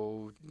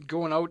 So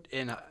going out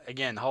and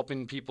again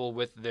helping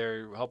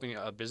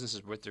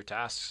businesses with their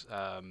tasks,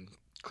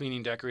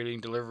 cleaning,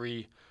 decorating,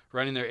 delivery,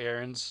 running their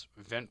errands,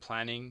 event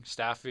planning,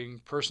 staffing,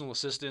 personal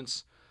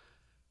assistance,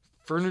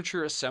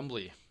 furniture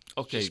assembly.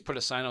 Okay. Just put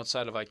a sign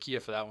outside of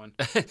IKEA for that one.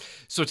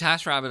 So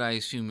TaskRabbit, I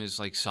assume, is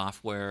like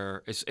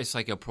software. It's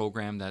like a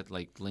program that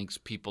like links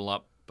people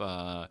up,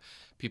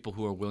 people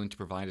who are willing to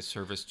provide a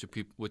service to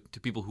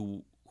people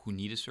who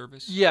need a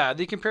service. Yeah,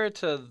 they compare it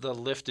to the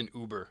Lyft and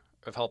Uber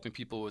of helping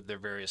people with their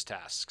various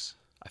tasks.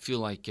 I feel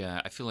like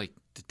the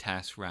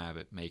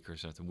TaskRabbit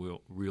makers are the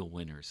real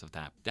winners of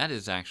that. That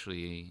is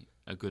actually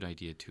a good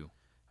idea too.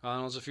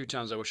 There's a few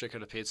times I wish I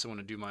could have paid someone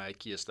to do my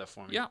IKEA stuff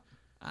for me. Yeah,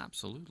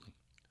 absolutely.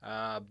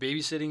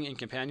 Babysitting and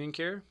companion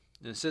care.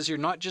 And it says here,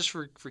 not just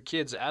for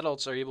kids,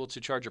 adults are able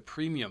to charge a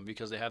premium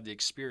because they have the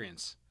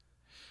experience.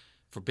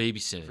 For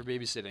babysitting. For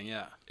babysitting,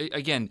 yeah.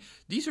 Again,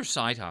 these are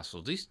side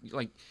hustles.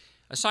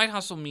 A side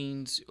hustle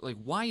means,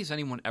 why is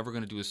anyone ever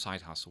going to do a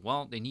side hustle?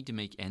 Well, they need to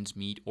make ends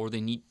meet, or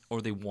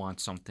they want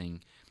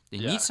something. They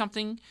need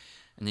something,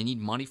 and they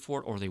need money for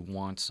it, or they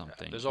want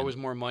something. There's always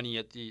more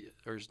money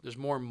there's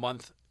more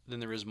month than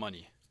there is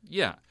money.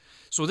 Yeah.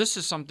 So this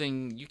is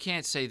something, you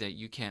can't say that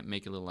you can't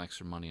make a little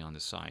extra money on the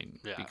side.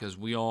 Yeah. Because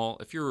we all,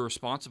 if you're a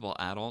responsible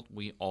adult,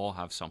 we all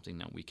have something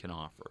that we can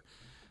offer.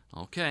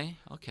 Okay.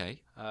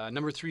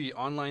 Number 3,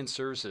 online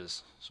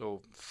services.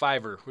 So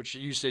Fiverr, which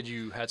you said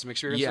you had some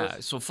experience with. Yeah,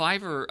 so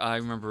Fiverr, I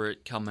remember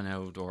it coming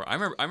out, or I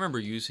remember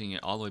using it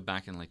all the way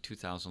back in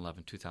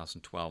 2011,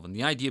 2012. And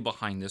the idea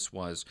behind this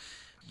was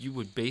you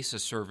would base a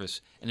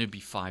service and it would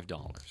be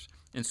 $5.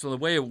 And so the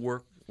way it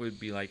worked would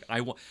be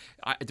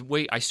the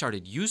way I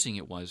started using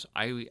it was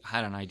I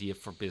had an idea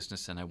for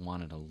business and I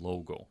wanted a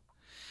logo.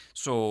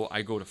 So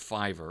I go to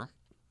Fiverr.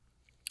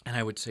 and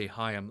I would say,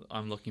 "Hi,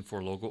 I'm looking for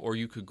a logo," or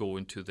you could go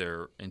into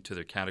their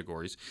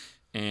categories,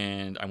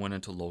 and I went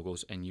into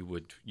logos, and you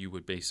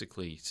would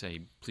basically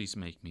say, "Please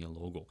make me a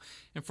logo,"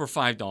 and for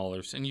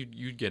 $5, and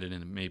you'd get it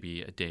in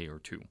maybe a day or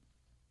two.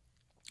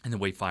 And the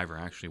way Fiverr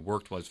actually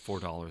worked was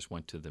 $4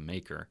 went to the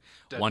maker,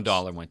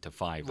 $1 went to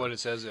Fiverr. What it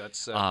says,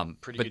 that's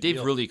pretty but good they've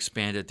deal. really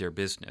expanded their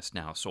business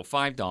now. So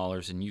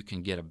 $5 and you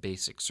can get a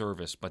basic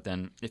service. But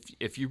then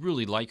if you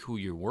really like who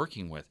you're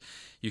working with,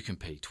 you can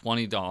pay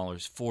 $20,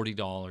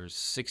 $40,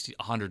 $60,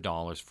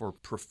 $100 for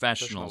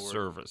professional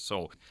service.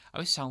 So I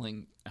was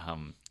selling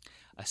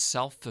a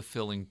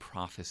self-fulfilling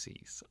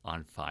prophecies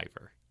on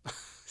Fiverr.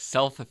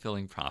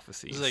 Self-fulfilling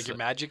prophecies. This is like your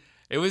magic.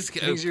 It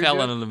fell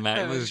under the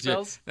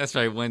magic. That's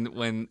right.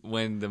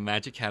 When the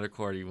magic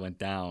category went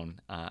down,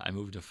 I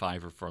moved to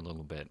Fiverr for a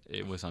little bit.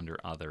 It was under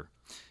other,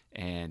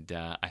 and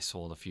I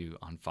sold a few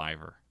on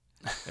Fiverr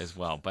as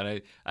well.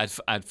 But at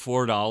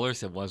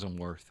 $4, it wasn't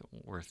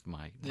worth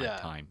my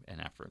time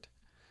and effort.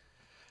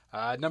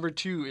 Number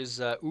 2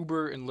 is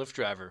Uber and Lyft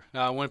driver.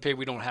 Now in Winnipeg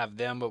we don't have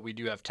them, but we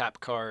do have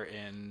Tapcar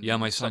and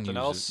my son something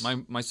uses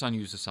else. my son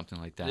uses something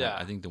like that. Yeah.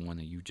 I think the one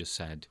that you just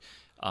said.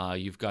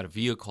 You've got a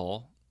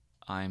vehicle.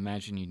 I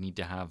imagine you need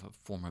to have a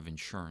form of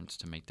insurance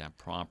to make that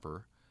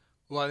proper.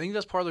 Well, I think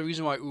that's part of the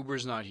reason why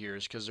Uber's not here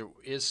is because there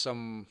is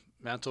some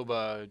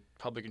Manitoba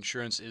Public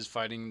Insurance is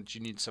fighting that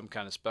you need some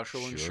kind of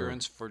special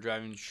insurance for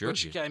driving. Sure,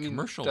 which, I mean,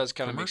 commercial does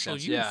kind of make commercial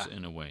sense. use Yeah,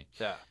 in a way.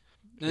 yeah.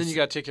 And then you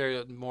got to take care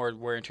of more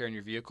wear and tear on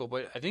your vehicle,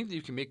 but I think that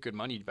you can make good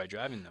money by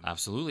driving them.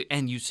 Absolutely,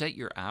 and you set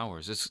your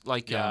hours. It's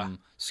like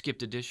Skip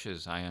the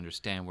Dishes, I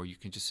understand, where you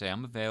can just say,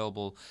 I'm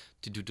available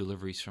to do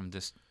deliveries from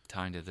this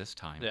time to this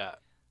time. Yeah.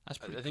 That's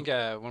pretty I think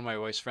one of my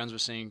wife's friends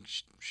was saying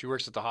she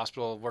works at the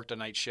hospital, worked a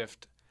night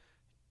shift,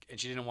 and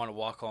she didn't want to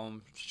walk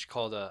home. She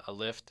called a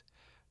Lyft.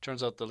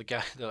 Turns out the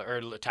guy,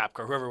 or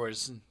Tapcar, whoever it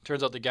was,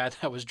 turns out the guy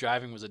that was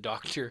driving was a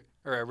doctor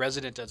or a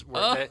resident that's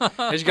worked there.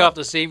 And she got off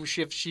the same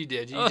shift she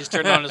did. He just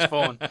turned on his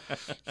phone.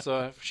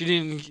 So she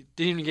didn't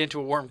even get into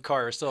a warm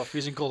car. It was still a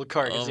freezing cold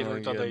car because he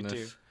worked all day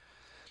too.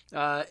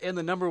 And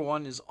the number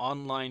 1 is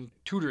online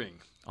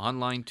tutoring.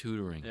 Online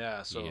tutoring.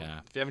 Yeah, so if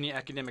you have any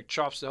academic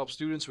chops to help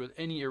students with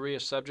any array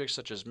of subjects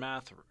such as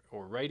math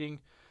or writing,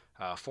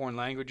 foreign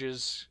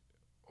languages,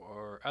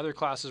 or other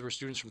classes where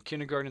students from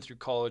kindergarten through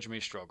college may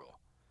struggle.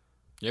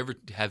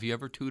 Have you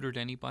ever tutored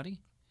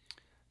anybody?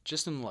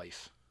 Just in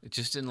life.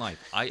 Just in life.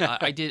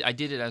 I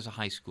did it as a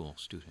high school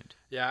student.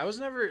 Yeah, I was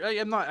never.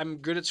 I'm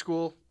good at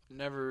school.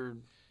 Never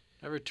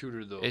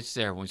tutored though. It's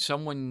there when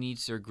someone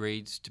needs their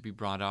grades to be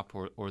brought up,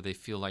 or they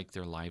feel like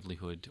their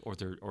livelihood or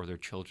their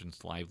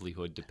children's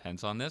livelihood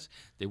depends on this.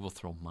 They will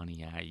throw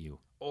money at you.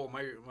 Oh,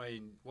 my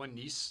one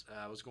niece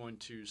was going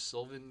to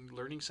Sylvan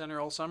Learning Center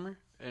all summer,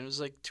 and it was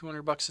like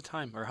 $200 a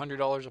time or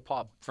 $100 a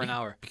pop for an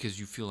hour. Because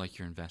you feel like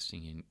you're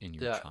investing in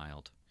your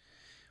child.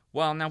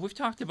 Well, now we've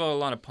talked about a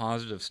lot of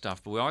positive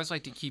stuff, but we always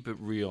like to keep it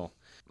real.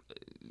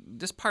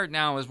 This part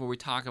now is where we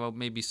talk about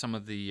maybe some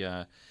of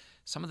the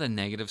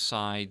negative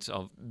sides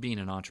of being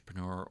an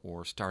entrepreneur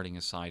or starting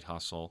a side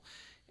hustle.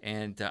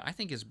 And I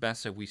think it's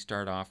best that we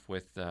start off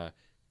with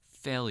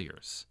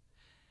failures.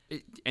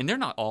 And they're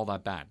not all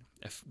that bad.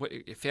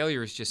 If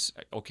failure is just,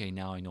 okay,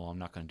 now I know I'm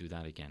not going to do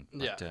that again.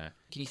 But can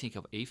you think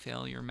of a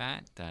failure,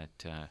 Matt, that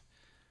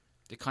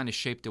kind of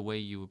shaped the way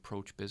you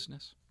approach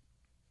business?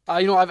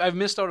 I've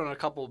missed out on a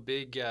couple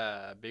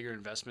bigger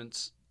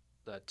investments.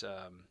 That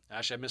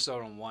actually I missed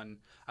out on one.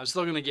 I'm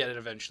still going to get it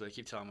eventually. I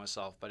keep telling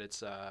myself, but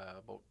it's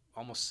about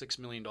almost $6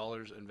 million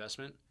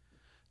investment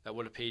that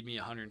would have paid me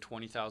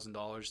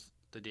 $120,000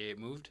 the day it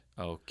moved.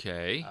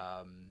 Okay.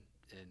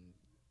 And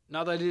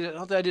not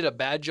that I did a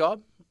bad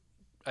job,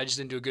 I just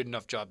didn't do a good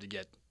enough job to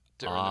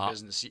earn the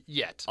business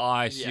yet.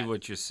 I see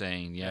what you're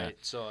saying. Yeah. Right?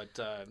 So it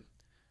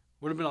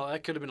would have been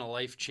that could have been a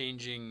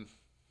life-changing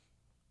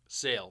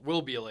sale.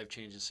 Will be a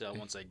life-changing sale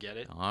once I get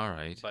it. All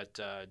right. But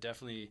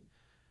definitely.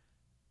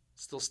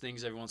 Still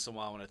stings every once in a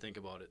while when I think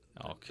about it.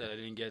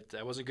 Okay.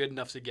 I wasn't good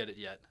enough to get it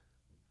yet.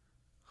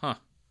 Huh.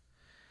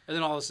 And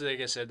then all this, like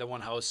I said, the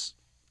one house,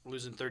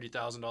 losing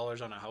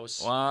 $30,000 on a house.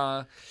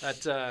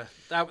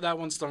 That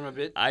one stung a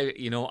bit. I'm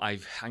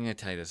going to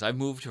tell you this. I've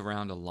moved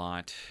around a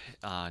lot,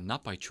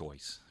 not by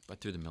choice,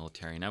 but through the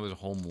military. And I was a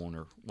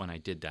homeowner when I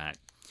did that.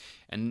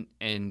 And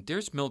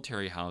there's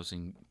military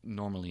housing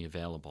normally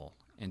available.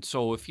 And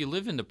so if you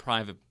live in the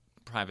private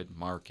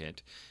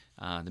market,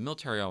 the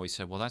military always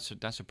said, well,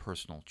 that's a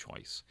personal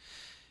choice.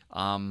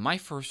 My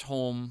first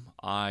home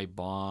I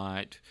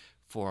bought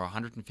for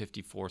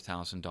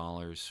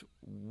 $154,000.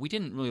 We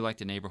didn't really like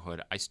the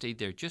neighborhood. I stayed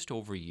there just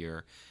over a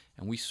year,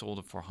 and we sold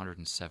it for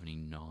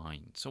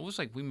 $179,000. So it was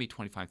like we made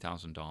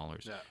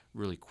 $25,000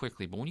 really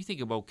quickly. But when you think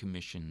about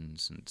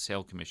commissions and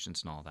sale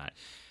commissions and all that,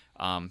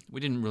 we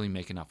didn't really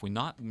make enough. We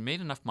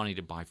made enough money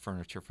to buy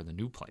furniture for the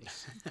new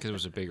place because it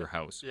was a bigger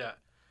house. Yeah.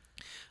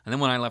 And then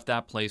when I left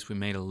that place, we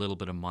made a little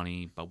bit of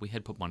money, but we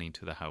had put money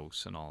into the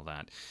house and all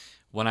that.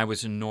 When I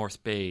was in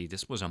North Bay,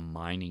 this was a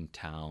mining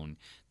town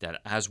that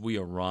as we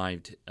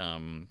arrived,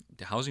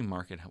 the housing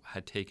market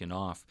had taken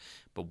off.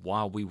 But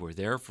while we were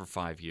there for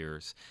 5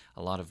 years,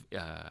 a lot of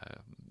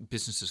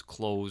businesses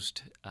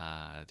closed.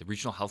 The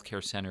regional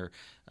healthcare center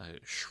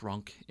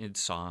shrunk in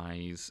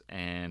size,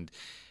 and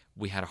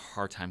we had a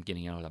hard time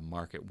getting out of the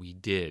market. We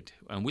did,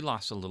 and we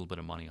lost a little bit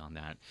of money on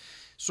that.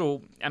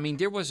 So, I mean,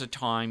 there was a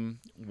time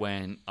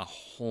when a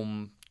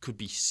home could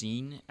be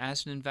seen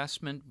as an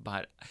investment,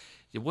 but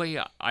the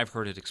way I've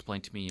heard it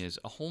explained to me is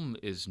a home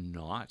is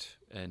not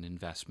an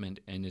investment,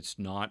 and it's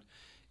not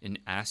an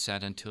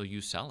asset until you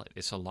sell it.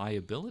 It's a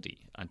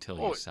liability until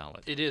you sell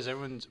it. It is.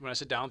 When I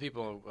sit down with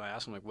people, I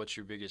ask them, like, what's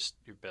your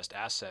best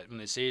asset? When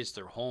they say it's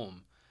their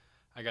home,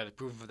 I got to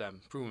prove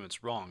them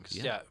it's wrong. 'Cause,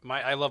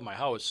 I love my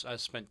house. I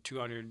spent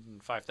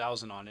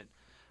 $205,000 on it.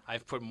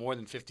 I've put more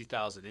than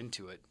 $50,000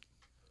 into it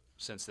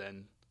since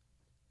then.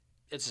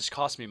 It's just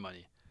cost me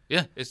money.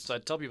 Yeah. So I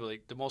tell people,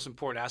 like, the most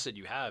important asset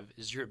you have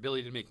is your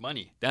ability to make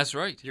money. That's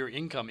right. Your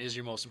income is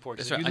your most important.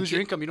 That's If right. you lose your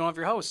income, you don't have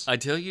your house.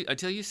 Until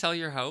you sell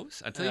your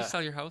house,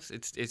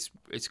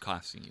 it's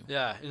costing you.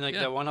 Yeah, and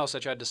that one house I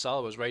tried to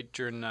sell was right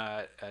during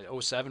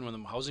 2007 when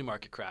the housing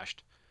market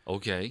crashed.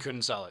 Okay.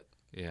 Couldn't sell it.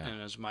 Yeah. And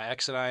it was my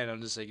ex and I, and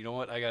I'm just like, you know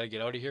what, I got to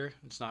get out of here.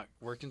 It's not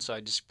working. So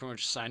I just pretty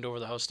much signed over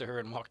the house to her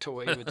and walked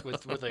away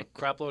with a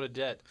crap load of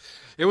debt.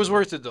 It was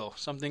worth it, though.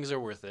 Some things are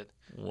worth it.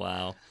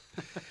 Wow.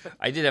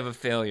 I did have a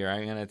failure.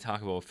 I'm going to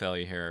talk about a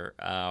failure here.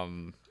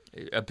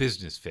 A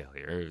business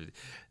failure.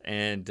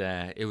 And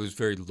it was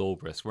very low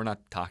risk. We're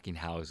not talking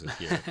houses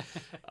here.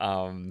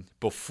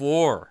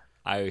 Before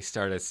I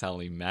started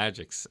selling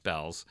magic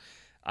spells,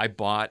 I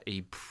bought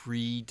a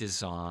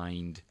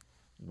pre-designed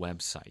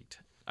website.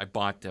 I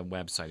bought the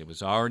website. It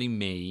was already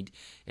made.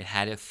 It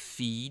had a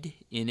feed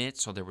in it,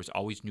 so there was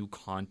always new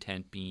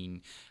content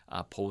being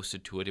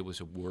posted to it. It was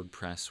a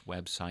WordPress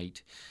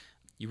website.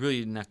 You really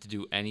didn't have to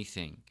do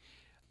anything.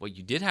 What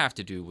you did have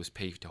to do was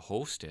pay to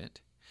host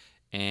it,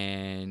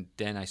 and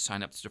then I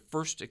signed up. It's the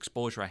first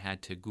exposure I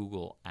had to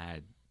Google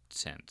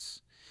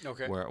AdSense,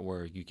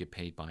 where you get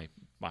paid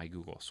by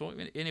Google. So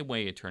in a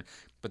way, it turned.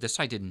 But the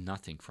site did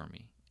nothing for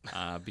me.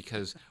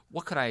 Because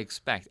what could I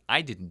expect?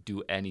 I didn't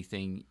do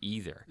anything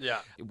either.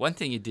 Yeah. One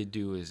thing it did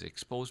do is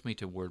expose me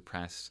to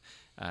WordPress.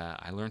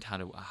 I learned how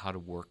to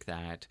work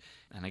that,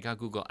 and I got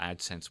Google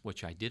AdSense,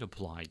 which I did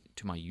apply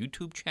to my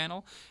YouTube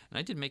channel, and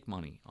I did make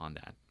money on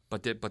that.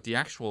 But the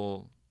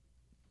actual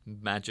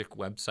magic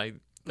website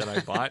that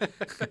I bought,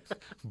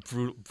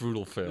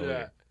 brutal failure.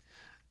 Yeah.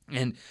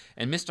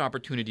 And missed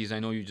opportunities. I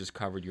know you just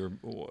covered you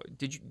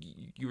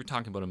were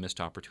talking about a missed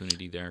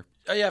opportunity there.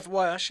 Yeah,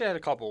 well, I actually had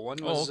a couple. One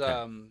was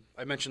okay.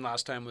 I mentioned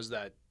last time was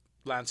that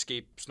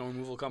landscape snow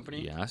removal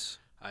company. Yes.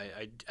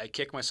 I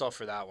kicked myself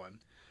for that one.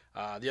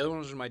 The other one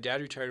was when my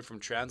dad retired from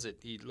transit.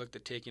 He looked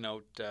at taking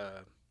out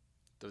the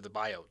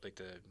buyout,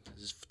 like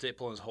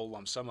pulling his whole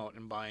lump sum out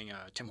and buying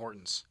Tim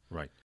Hortons.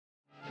 Right.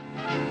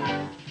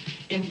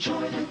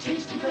 Enjoy the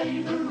taste and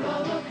flavor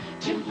of a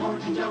Tim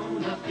Horton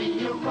donut,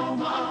 the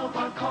aroma of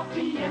our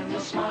coffee and the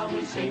smile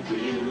we save for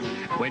you.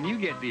 When you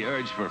get the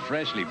urge for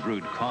freshly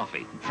brewed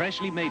coffee,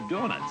 freshly made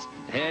donuts,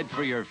 head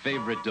for your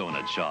favorite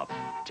donut shop,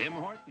 Tim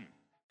Horton.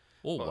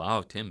 Oh,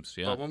 wow, Tim's,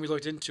 yeah. But when we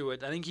looked into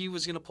it, I think he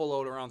was going to pull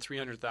out around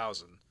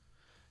 $300,000.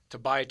 To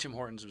buy Tim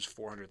Hortons was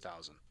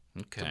 $400,000.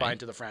 Okay. To buy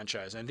into the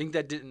franchise. And I think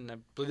I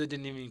believe that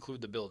didn't even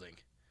include the building.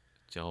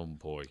 Oh,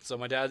 boy. So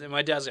my dad's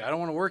like, I don't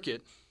want to work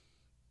it.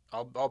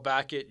 I'll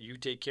back it. You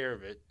take care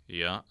of it.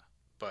 Yeah.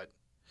 But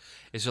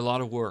it's a lot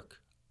of work.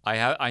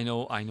 I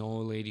know a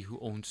lady who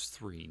owns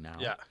 3 now.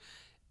 Yeah.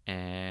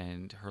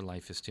 And her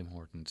life is Tim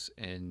Hortons,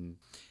 and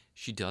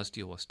she does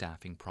deal with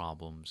staffing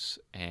problems,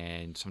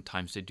 and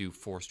sometimes they do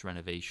forced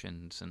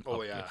renovations and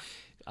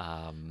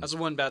that's the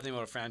one bad thing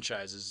about a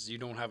franchise is you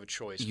don't have a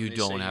choice. You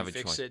don't have a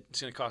choice.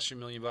 It's going to cost you $1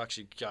 million.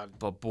 You got.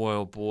 But boy,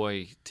 oh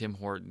boy, Tim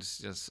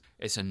Hortons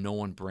it's a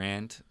known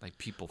brand. Like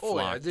people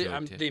flock to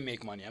it. They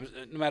make money.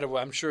 No matter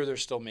what, I'm sure they're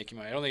still making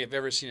money. I don't think I've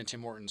ever seen a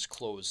Tim Hortons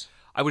close.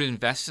 I would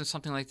invest in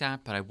something like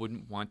that, but I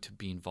wouldn't want to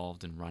be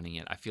involved in running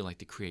it. I feel like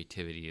the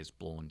creativity is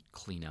blown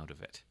clean out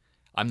of it.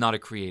 I'm not a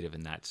creative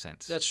in that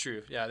sense. That's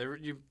true. Yeah,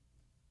 you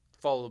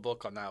follow the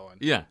book on that one.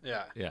 Yeah.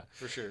 Yeah.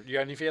 For sure. You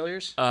got any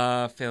failures?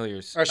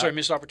 Failures. Or sorry,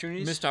 missed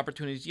opportunities? Missed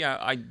opportunities. Yeah,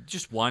 I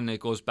just one that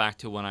goes back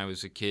to when I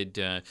was a kid.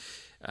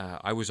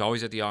 I was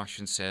always at the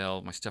auction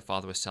sale. My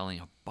stepfather was selling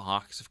a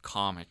box of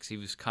comics. He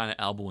was kind of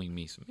elbowing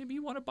me. So maybe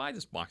you want to buy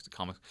this box of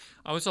comics.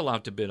 I was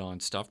allowed to bid on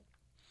stuff.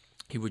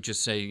 He would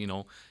just say,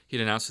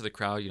 he'd announce to the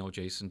crowd,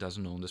 Jason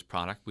doesn't own this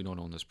product. We don't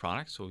own this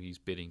product. So he's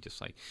bidding just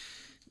like,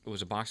 it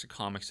was a box of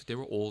comics. They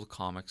were old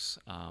comics.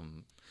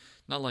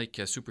 Not like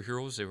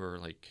superheroes. They were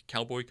like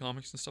cowboy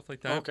comics and stuff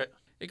like that. Okay.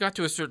 It got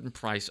to a certain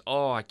price.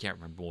 Oh, I can't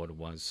remember what it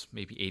was.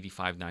 Maybe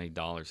 $85,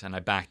 $90. And I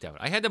backed out.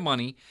 I had the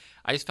money.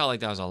 I just felt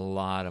like that was a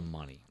lot of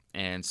money.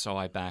 And so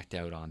I backed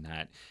out on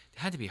that.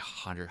 There had to be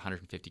 100,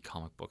 150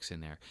 comic books in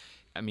there.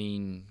 I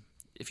mean,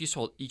 if you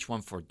sold each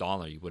one for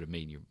 $1, you would have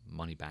made your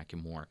money back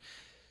and more.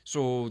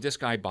 So this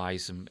guy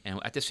buys them, and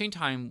at the same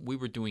time, we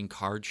were doing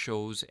card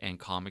shows and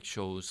comic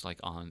shows like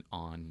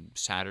on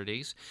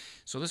Saturdays.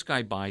 So this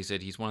guy buys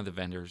it. He's one of the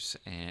vendors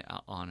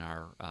on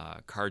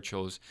our card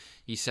shows.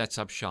 He sets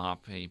up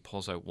shop, and he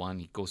pulls out one.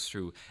 He goes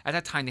through. At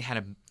that time, they had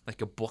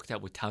a book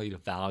that would tell you the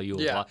value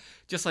of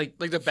just like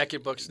the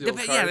Beckett books. The old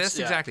yeah, cards. that's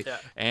exactly. Yeah.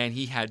 And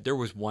there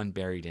was one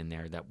buried in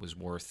there that was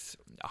worth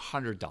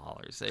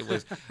 $100. It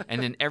was,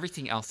 and then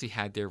everything else he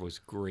had there was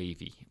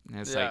gravy. And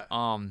it's like,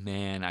 oh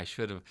man, I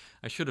should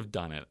have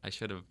done it. I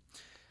should have.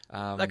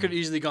 That could have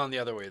easily gone the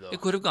other way, though.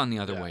 It could have gone the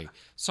other way.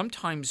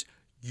 Sometimes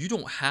you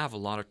don't have a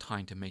lot of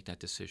time to make that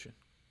decision.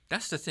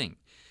 That's the thing.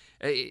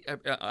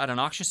 At an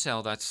auction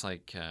sale, that's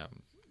like.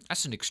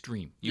 That's an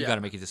extreme. You've got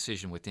to make a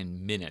decision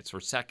within minutes or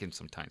seconds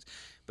sometimes.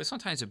 But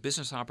sometimes a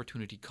business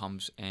opportunity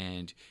comes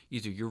and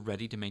either you're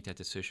ready to make that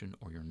decision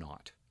or you're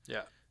not.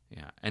 Yeah.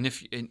 Yeah. And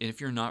if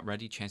you're not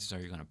ready, chances are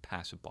you're going to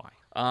pass it by.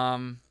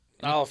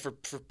 For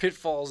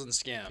pitfalls and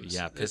scams.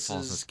 Yeah,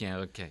 pitfalls and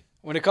scams. Okay.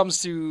 When it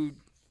comes to,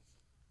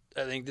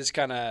 I think this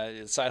kind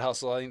of side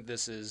hustle, I think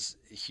this is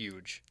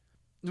huge.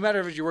 No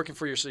matter if you're working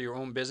for your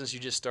own business you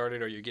just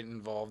started or you're getting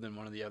involved in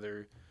one of the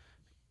other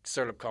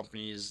startup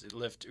companies,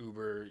 Lyft,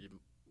 Uber,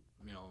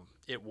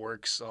 It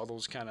Works, all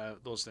those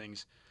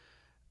things.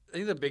 I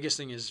think the biggest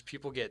thing is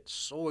people get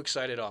so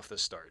excited off the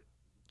start.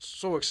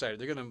 So excited.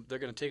 They're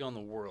gonna take on the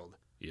world.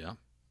 Yeah.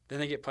 Then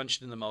they get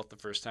punched in the mouth the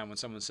first time when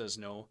someone says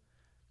no,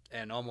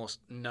 and almost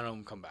none of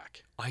them come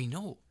back. I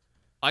know.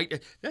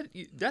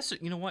 That's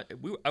you know what?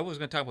 I was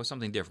going to talk about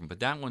something different, but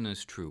that one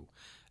is true.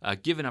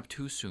 Giving up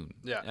too soon.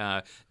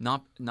 Yeah.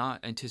 Not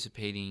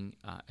anticipating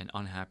an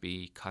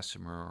unhappy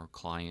customer or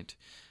client.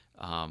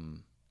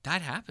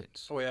 That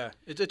happens. Oh, yeah.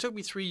 It took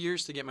me 3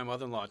 years to get my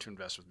mother-in-law to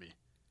invest with me.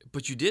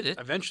 But you did it.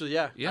 Eventually,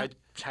 yeah. I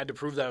had to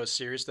prove that I was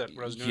serious, that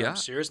what I was doing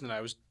was serious, and that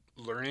I was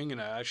learning,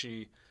 and I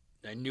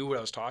knew what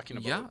I was talking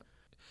about. Yeah.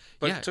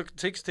 But it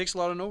takes a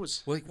lot of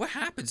no's. Well, what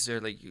happens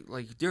there? Like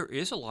there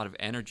is a lot of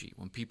energy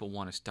when people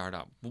want to start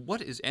up.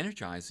 What is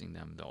energizing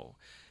them, though?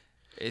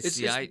 It's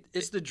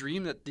the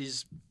dream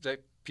that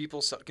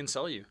people can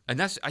sell you. And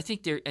that's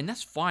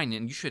fine,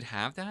 and you should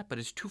have that, but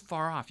it's too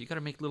far off. You got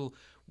to make little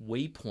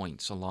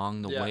waypoints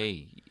along the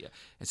way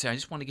and say, I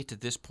just want to get to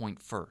this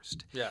point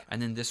first. Yeah.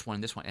 And then this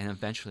one, and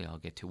eventually I'll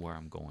get to where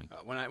I'm going.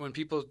 When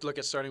people look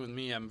at starting with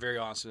me, I'm very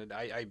honest with it.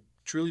 I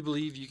truly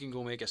believe you can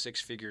go make a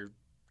 6-figure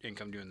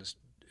income doing this,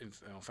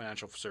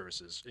 financial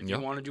services. If you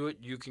want to do it,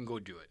 you can go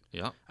do it.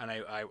 Yeah. And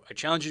I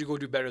challenge you to go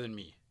do better than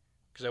me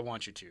because I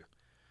want you to.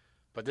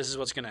 But this is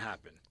what's going to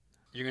happen.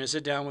 You're going to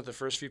sit down with the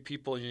first few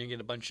people and you're going to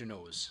get a bunch of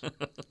no's.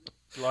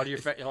 a lot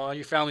of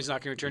your family's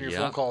not going to return your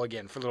phone call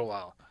again for a little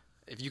while.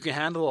 If you can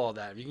handle all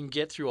that, if you can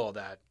get through all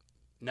that,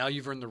 now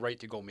you've earned the right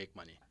to go make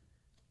money.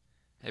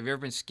 Have you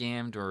ever been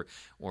scammed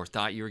or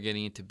thought you were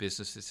getting into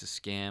business as a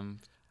scam?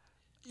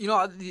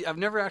 I've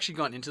never actually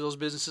gone into those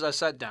businesses. I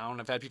sat down.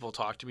 I've had people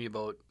talk to me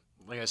about,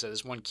 like I said,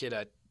 this one kid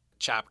at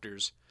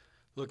Chapters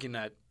looking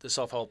at the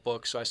self-help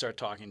book. So I started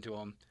talking to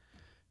him.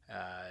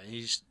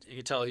 You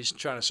can tell he's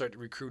trying to start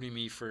recruiting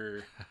me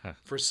for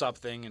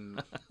something.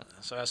 And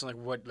so I asked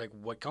him,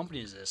 what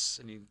company is this?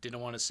 And he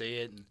didn't want to say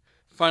it. And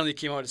finally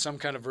came out as some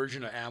kind of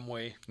version of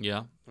Amway.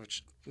 Yeah.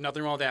 Which,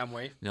 nothing wrong with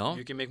Amway. No.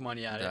 You can make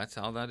money at it. That's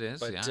how that is,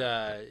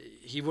 But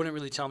he wouldn't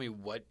really tell me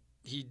what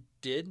he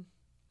did.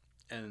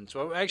 And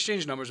so I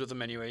exchanged numbers with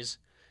him anyways.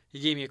 He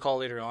gave me a call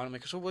later on. I'm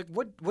like, so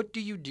what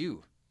do you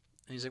do?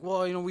 And he's like,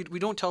 well, we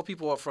don't tell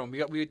people up front.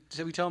 We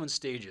tell them in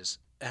stages.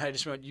 And I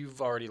just went,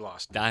 you've already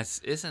lost.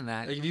 Isn't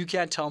that? Like, if you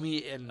can't tell me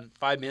in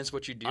 5 minutes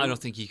what you do. I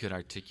don't think he could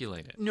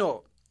articulate it.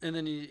 No. And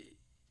then he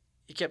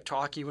kept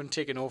talking. He wouldn't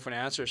take a no for an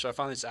answer. So I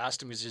finally just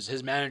asked him because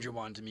his manager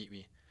wanted to meet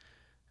me.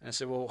 And I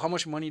said, well, how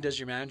much money does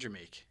your manager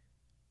make?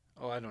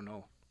 Oh, I don't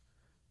know.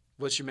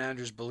 What's your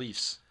manager's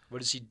beliefs?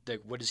 What does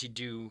he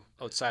do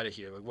outside of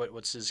here? Like,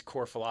 what's his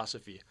core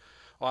philosophy?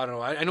 Oh, I don't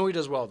know. I know he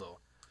does well, though.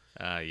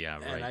 Yeah,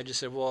 right. And I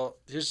just said, well,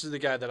 this is the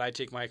guy that I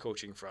take my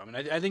coaching from.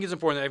 And I think it's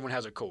important that everyone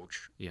has a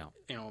coach. Yeah.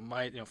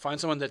 Find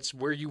someone that's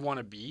where you want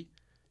to be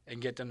and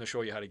get them to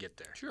show you how to get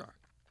there. Sure.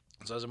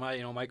 So as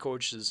my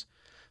coach is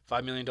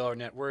 $5 million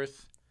net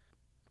worth,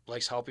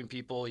 likes helping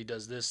people. He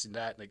does this and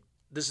that. Like,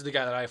 this is the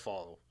guy that I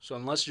follow. So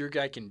unless your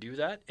guy can do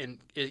that and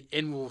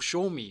will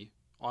show me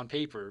on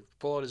paper,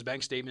 pull out his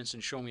bank statements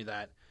and show me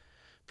that,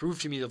 prove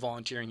to me the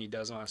volunteering he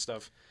does and all that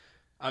stuff,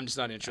 I'm just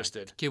not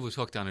interested. Kid was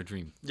hooked on a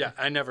dream. Yeah,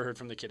 I never heard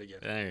from the kid again.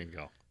 There you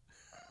go.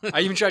 I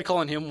even tried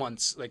calling him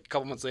once, like a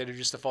couple months later,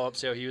 just to follow up,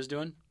 see how he was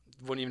doing.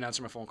 Wouldn't even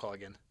answer my phone call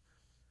again.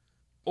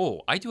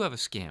 Oh, I do have a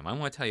scam. I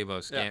want to tell you about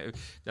a scam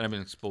that I've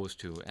been exposed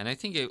to. And I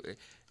think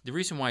the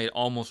reason why it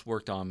almost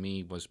worked on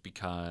me was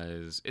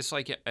because it's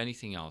like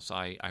anything else.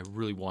 I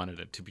really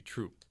wanted it to be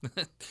true.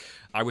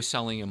 I was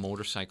selling a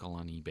motorcycle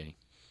on eBay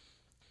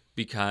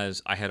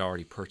because I had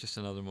already purchased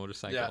another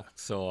motorcycle. Yeah.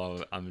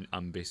 So I'm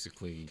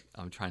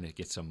trying to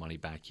get some money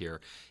back here.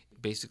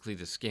 Basically,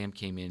 the scam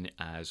came in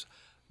as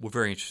we're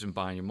very interested in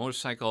buying your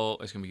motorcycle.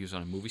 It's going to be used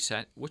on a movie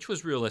set, which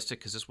was realistic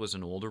because this was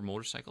an older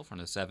motorcycle from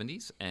the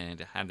 70s and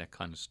it had that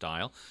kind of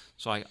style.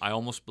 So I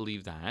almost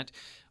believed that.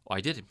 Well,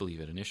 I did believe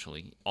it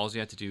initially. All you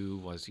had to do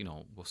was,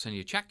 we'll send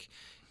you a check.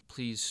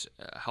 Please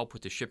help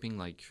with the shipping.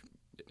 Like,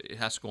 it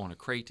has to go on a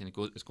crate and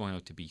it's going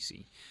out to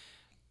BC.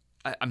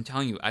 I'm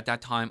telling you, at that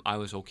time, I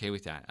was okay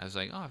with that. I was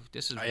like, oh,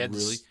 this is really... I had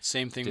the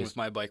same thing with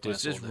my bike when I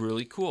sold it. This is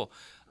really cool.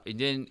 And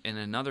then in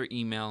another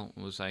email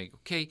was like,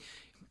 okay,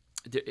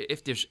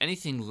 if there's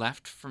anything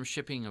left from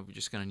shipping, we're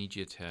just going to need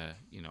you to,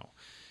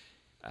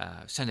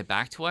 send it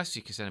back to us.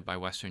 You can send it by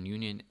Western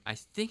Union. I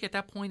think at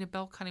that point, the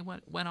bell kind of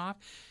went off.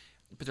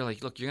 But they're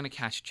like, look, you're going to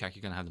cash a check.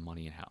 You're going to have the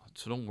money in house.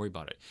 So don't worry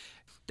about it.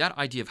 That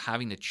idea of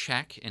having the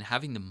check and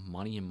having the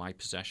money in my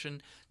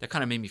possession, that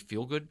kind of made me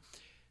feel good.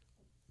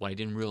 What I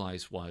didn't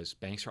realize was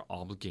banks are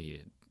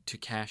obligated to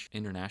cash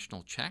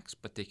international checks,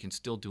 but they can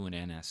still do an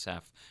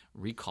NSF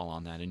recall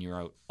on that, and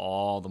you're out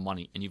all the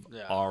money, and you've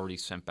already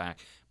sent back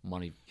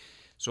money.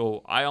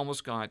 So I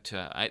almost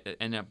I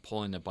ended up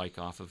pulling the bike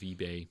off of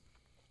eBay.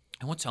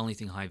 I won't sell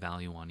anything high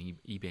value on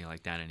eBay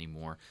like that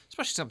anymore,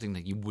 especially something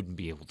that you wouldn't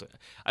be able to.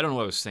 I don't know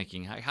what I was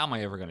thinking. How am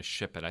I ever going to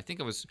ship it? I think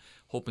I was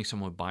hoping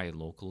someone would buy it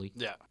locally.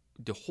 Yeah.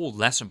 The whole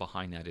lesson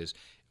behind that is,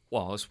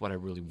 well, that's what I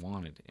really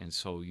wanted. And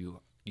so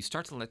you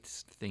start to let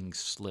things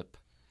slip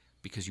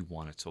because you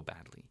want it so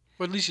badly.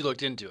 Well, at least you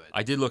looked into it.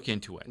 I did look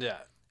into it.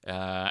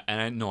 Yeah.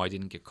 And I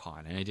didn't get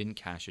caught. And I didn't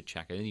cash a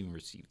check. I didn't even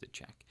receive the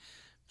check.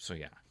 So,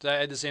 yeah. I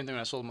had the same thing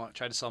when I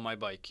tried to sell my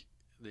bike.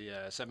 They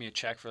sent me a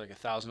check for like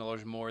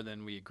 $1,000 more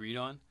than we agreed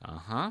on.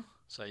 Uh-huh.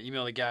 So I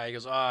emailed the guy. He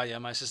goes, oh, yeah,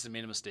 my assistant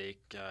made a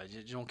mistake.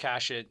 You don't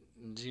cash it.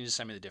 You just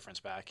send me the difference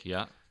back.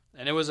 Yeah.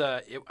 And it was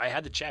I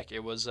had the check.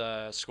 It was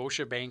a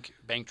Scotia bank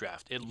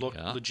draft. It looked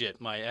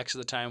legit. My ex at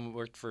the time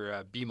worked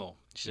for BMO.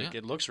 She's like,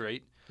 it looks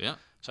right. Yeah.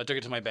 So I took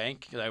it to my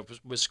bank. I was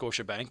with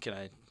Scotia Bank, and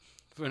I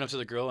went up to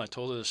the girl and I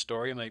told her the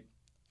story. I'm like,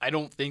 I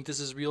don't think this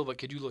is real, but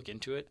could you look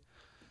into it?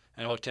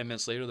 And about 10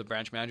 minutes later, the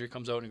branch manager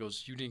comes out and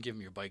goes, you didn't give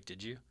him your bike,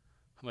 did you?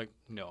 I'm like,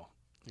 no.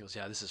 He goes,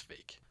 yeah, this is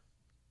fake.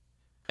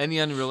 Any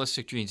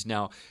unrealistic dreams?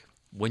 Now,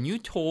 when you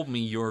told me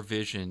your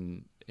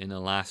vision in the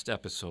last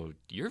episode,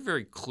 you're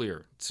very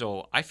clear.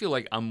 So I feel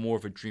like I'm more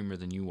of a dreamer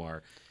than you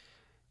are.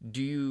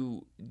 Do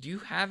you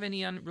have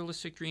any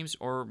unrealistic dreams?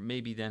 Or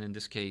maybe then in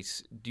this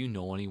case, do you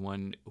know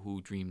anyone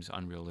who dreams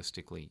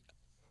unrealistically?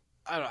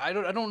 I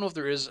don't know if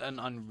there is an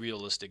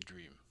unrealistic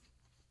dream.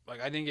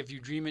 Like, I think if you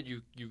dream it,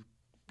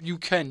 you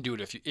can do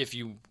it if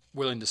you're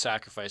willing to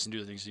sacrifice and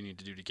do the things you need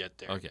to do to get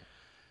there. Okay.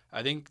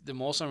 I think the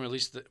most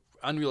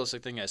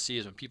unrealistic thing I see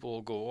is when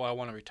people go, oh, I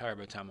want to retire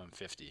by the time I'm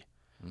 50.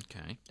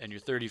 Okay. And you're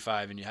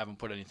 35 and you haven't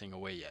put anything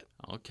away yet.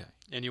 Okay.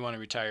 And you want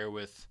to retire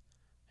with,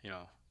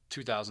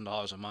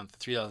 $2,000 a month,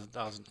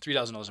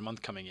 $3,000 a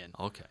month coming in.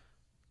 Okay.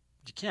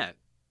 You can't.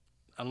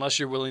 Unless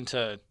you're willing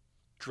to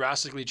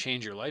drastically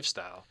change your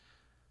lifestyle.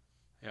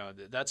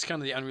 That's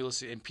kind of the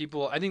unrealistic. And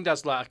people, I think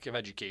that's lack of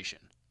education.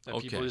 That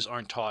people just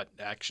aren't taught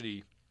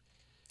actually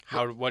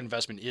what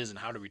investment is and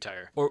how to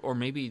retire. Or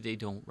maybe they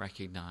don't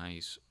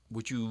recognize.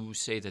 Would you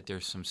say that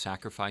there's some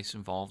sacrifice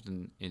involved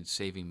in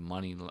saving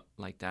money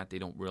like that? They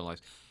don't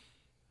realize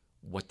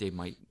what they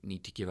might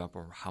need to give up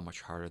or how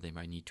much harder they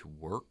might need to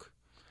work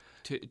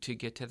to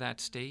get to that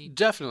stage?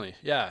 Definitely,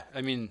 yeah.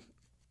 I mean,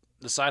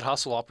 the side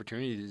hustle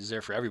opportunity is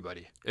there for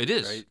everybody. It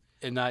is. Right?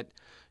 And that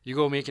you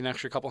go make an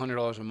extra couple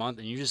 $100 a month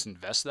and you just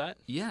invest that.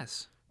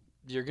 Yes.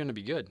 You're going to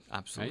be good.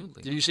 Absolutely.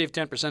 Right? If you save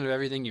 10% of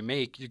everything you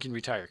make, you can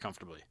retire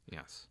comfortably.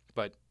 Yes.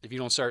 But if you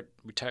don't start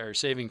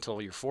saving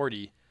till you're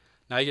 40,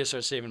 now you got to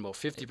start saving about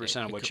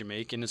 50% of what you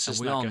make, and it's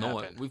just not going to happen. We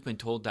all know it. We've been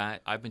told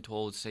that. I've been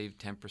told to save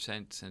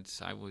 10%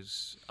 since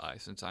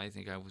I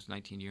think I was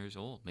 19 years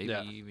old, maybe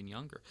even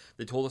younger.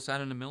 They told us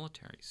that in the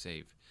military,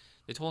 save.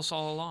 They told us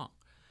all along.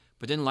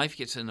 But then life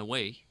gets in the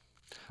way.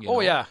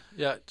 Yeah.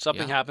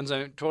 Something happens.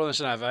 I totally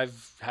understand.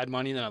 I've had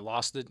money, then I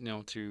lost it,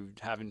 to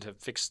having to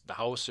fix the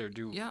house or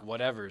do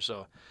whatever.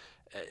 So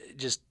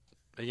just,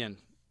 again,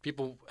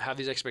 people have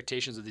these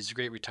expectations of these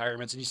great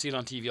retirements, and you see it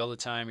on TV all the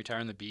time, retire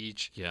on the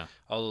beach. Yeah.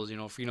 All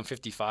those, Freedom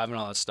 55 and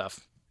all that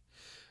stuff.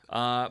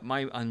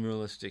 My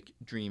unrealistic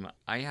dream,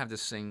 I have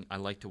this thing I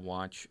like to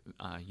watch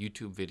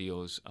YouTube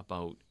videos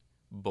about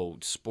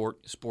boats,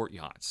 sport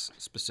yachts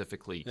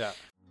specifically. Yeah.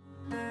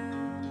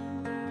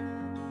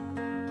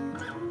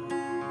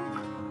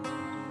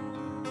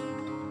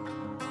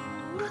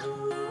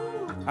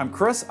 I'm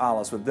Chris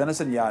Allis with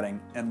Denison Yachting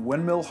in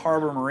Windmill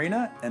Harbor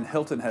Marina in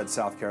Hilton Head,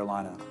 South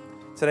Carolina.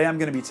 Today I'm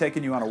going to be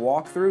taking you on a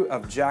walkthrough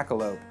of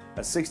Jackalope,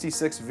 a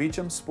 66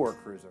 Veacham sport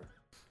cruiser.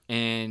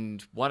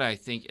 And what I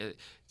think,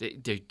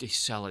 they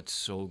sell it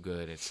so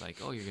good. It's like,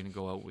 oh, you're going to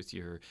go out with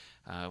your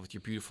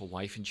beautiful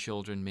wife and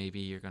children. Maybe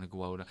you're going to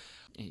go out.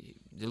 It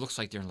looks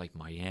like they're in like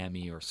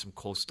Miami or some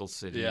coastal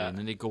city, and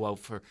then they go out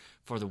for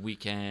the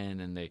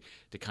weekend, and they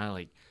kind of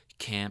like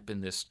camp in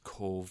this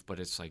cove, but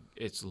it's like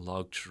it's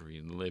luxury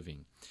and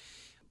living.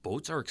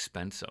 Boats are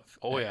expensive.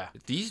 Oh yeah,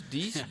 these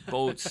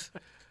boats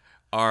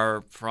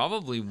are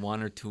probably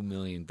 $1 or $2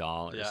 million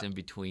in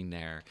between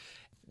there.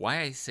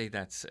 Why I say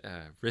that's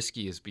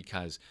risky is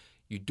because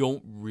you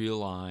don't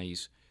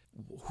realize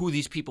who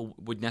these people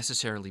would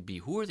necessarily be.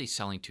 Who are they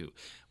selling to?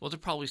 Well, they're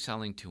probably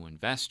selling to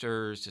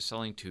investors, they're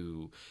selling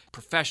to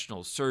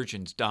professionals,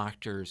 surgeons,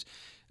 doctors,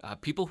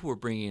 people who are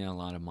bringing in a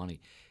lot of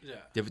money. Yeah.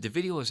 The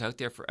video is out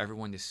there for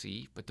everyone to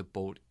see, but the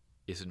boat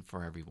isn't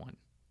for everyone.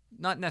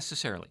 Not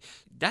necessarily.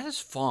 That is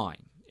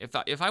fine.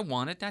 If I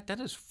wanted that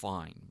is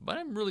fine. But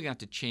I'm really going to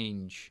have to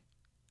change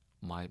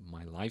my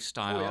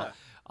lifestyle. Oh, yeah.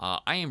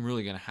 I am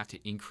really going to have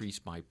to increase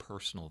my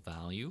personal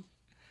value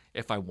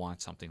if I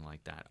want something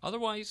like that.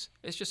 Otherwise,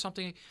 it's just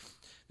something.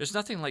 There's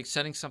nothing like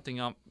setting something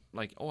up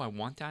like, oh, I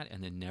want that,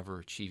 and then never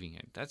achieving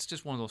it. That's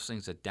just one of those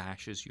things that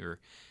dashes your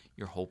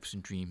hopes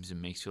and dreams and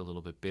makes you a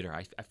little bit bitter.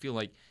 I feel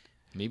like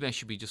maybe I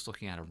should be just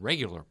looking at a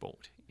regular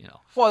boat.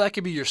 Well, that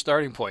could be your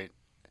starting point.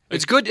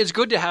 It's good. It's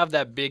good to have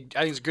that big.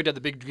 I think it's good to have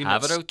the big dream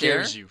have that it out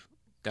scares there. you.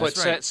 That's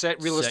but right.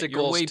 set realistic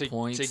goals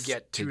to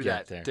get to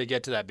that. there. To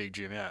get to that big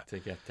dream. Yeah. To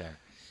get there.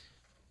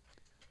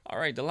 All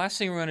right. The last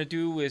thing we're going to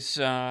do is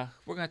we're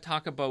going to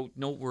talk about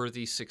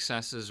noteworthy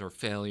successes or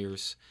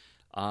failures.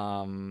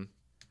 I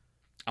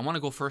want to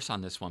go first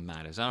on this one,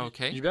 Matt. Is that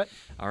okay? You bet.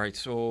 All right.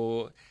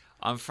 So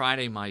on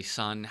Friday, my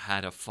son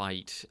had a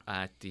fight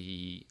at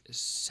the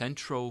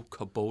Centro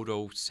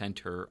Caboto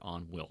Center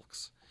on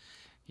Wilkes.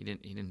 He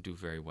didn't do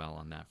very well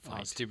on that fight. Oh,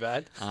 that's too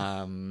bad.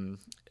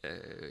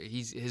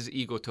 His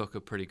ego took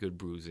a pretty good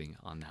bruising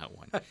on that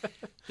one.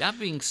 That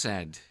being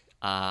said,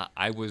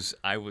 I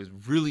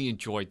really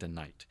enjoyed the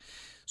night.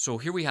 So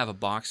here we have a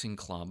boxing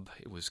club.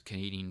 It was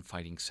Canadian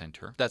Fighting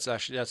Center. That's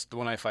the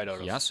one I fight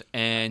out of. Yes,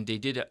 and they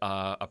did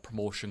a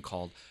promotion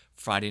called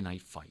Friday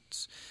Night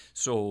Fights.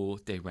 So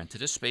they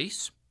rented a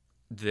space.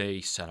 They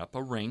set up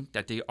a ring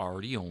that they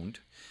already owned.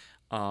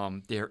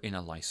 They're in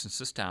a licensed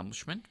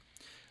establishment.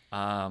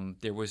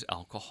 There was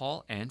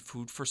alcohol and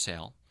food for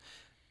sale.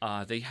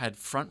 They had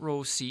front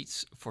row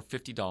seats for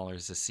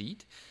 $50 a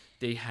seat.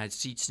 They had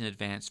seats in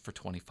advance for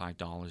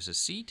 $25 a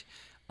seat.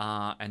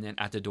 And then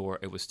at the door,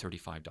 it was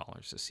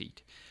 $35 a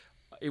seat.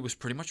 It was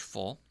pretty much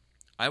full.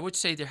 I would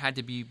say there had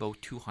to be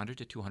about 200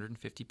 to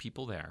 250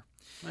 people there.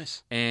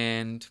 Nice.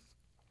 And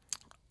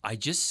I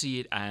just see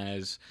it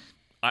as,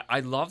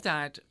 I love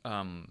that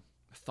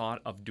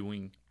thought of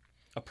doing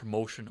a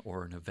promotion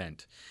or an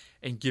event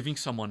and giving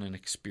someone an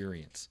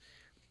experience.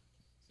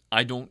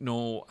 I don't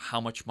know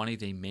how much money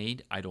they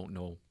made. I don't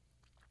know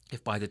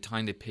if by the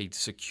time they paid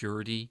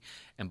security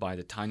and by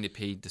the time they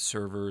paid the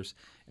servers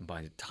and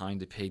by the time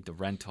they paid the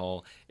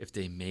rental, if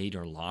they made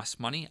or lost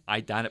money.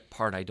 That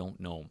part I don't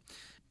know.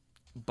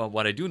 But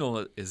what I do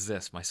know is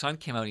this. My son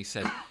came out and he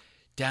said,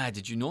 Dad,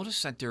 did you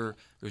notice that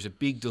there's a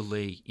big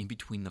delay in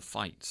between the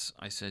fights?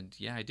 I said,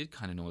 yeah, I did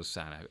kind of notice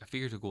that. I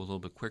figured it would go a little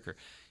bit quicker.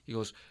 He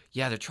goes,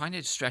 yeah, they're trying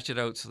to stretch it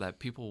out so that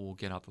people will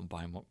get up and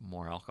buy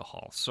more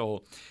alcohol.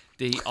 So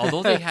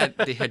although they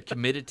had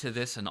committed to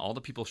this and all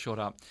the people showed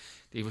up,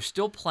 they were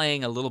still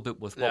playing a little bit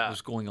with what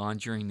was going on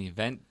during the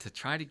event to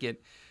try to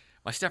get.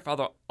 My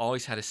stepfather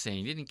always had a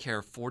saying, he didn't care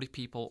if 40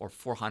 people or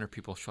 400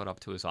 people showed up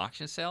to his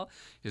auction sale.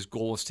 His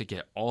goal was to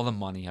get all the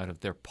money out of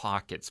their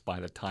pockets by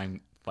the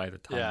time they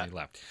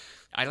left.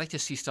 I like to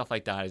see stuff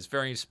like that. It's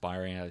very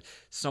inspiring.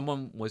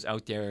 Someone was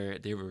out there.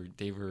 They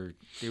were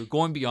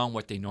going beyond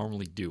what they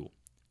normally do.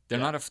 They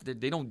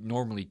don't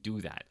normally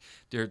do that.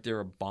 They're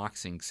a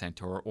boxing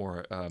center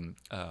or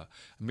a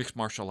mixed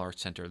martial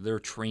arts center. They're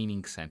a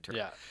training center.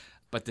 Yeah.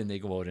 But then they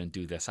go out and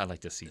do this. I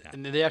like to see that.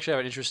 And they actually have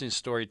an interesting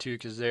story too,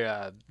 because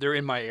they're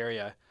in my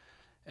area,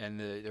 and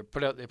they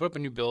put up a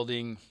new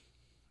building.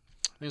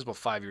 I think it was about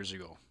 5 years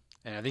ago.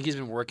 And I think he's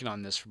been working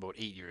on this for about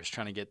 8 years,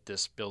 trying to get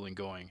this building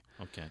going.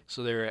 Okay.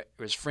 So it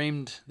was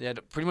framed. They had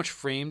it pretty much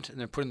framed, and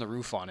they're putting the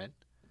roof on it.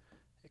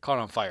 It caught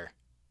on fire.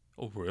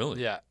 Oh,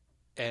 really? Yeah.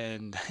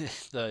 And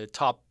the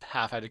top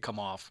half had to come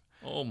off.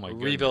 Oh, my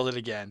God. Rebuild it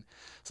again.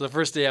 So the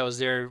first day I was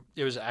there,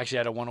 it was actually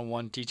at a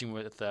one-on-one teaching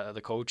with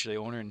the coach, the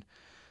owner, and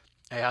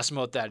I asked him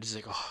about that. He's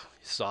like, oh,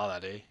 you saw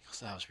that, eh? He goes,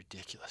 that was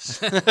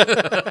ridiculous.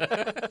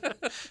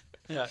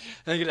 Yeah, I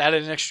think it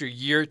added an extra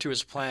year to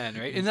his plan,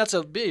 right? And that's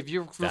big.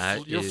 You're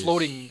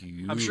floating.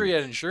 Huge. I'm sure he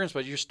had insurance,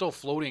 but you're still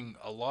floating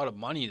a lot of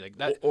money like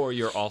that. Or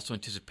you're also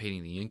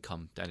anticipating the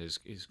income that is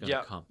going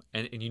to come,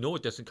 and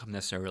it doesn't come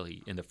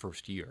necessarily in the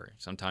first year.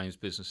 Sometimes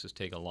businesses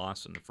take a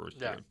loss in the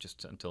first year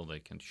just until they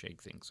can shake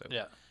things out.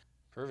 Yeah,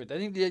 perfect. I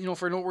think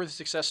for noteworthy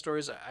success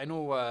stories, I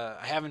know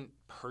I haven't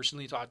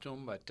personally talked to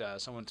him, but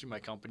someone through my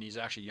company is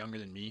actually younger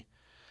than me.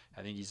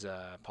 I think he's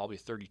probably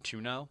 32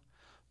 now.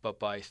 But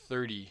by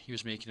 30, he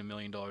was making $1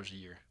 million a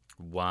year.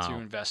 Wow. Through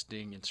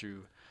investing and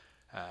through.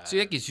 So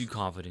that gives you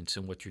confidence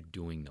in what you're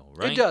doing, though,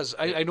 right? It does.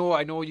 I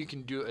know you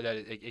can do it. That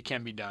it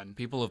can be done.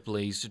 People have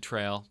blazed a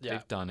trail. Yeah.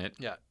 They've done it.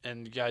 Yeah,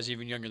 and guys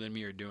even younger than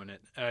me are doing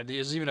it.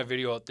 There's even a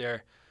video out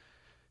there.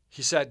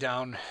 He sat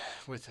down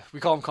with, we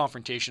call them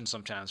confrontations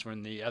sometimes,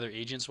 when the other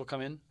agents will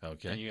come in.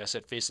 Okay. And you got to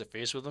sit face to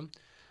face with them.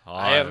 Oh,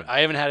 I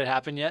haven't had it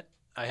happen yet.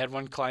 I had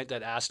one client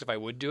that asked if I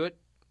would do it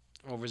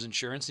over his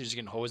insurance. He was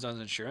getting hosed on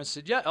his insurance. I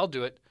said, yeah, I'll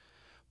do it.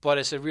 But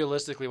I said,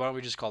 realistically, why don't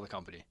we just call the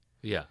company?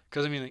 Yeah.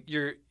 Because I mean,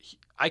 like,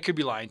 I could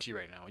be lying to you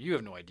right now. You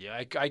have no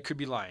idea. I could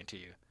be lying to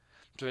you.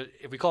 So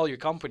if we call your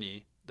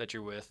company that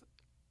you're with,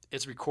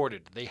 it's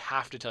recorded. They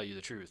have to tell you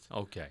the truth.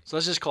 Okay. So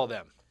let's just call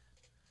them.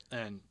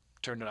 And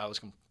turned out I was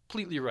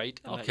completely right,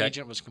 and the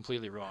agent was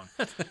completely wrong.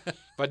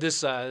 But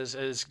this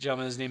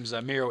gentleman, his name's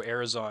Miro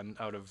Arizon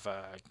out of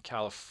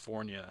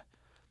California.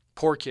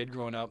 Poor kid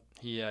growing up.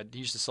 He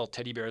used to sell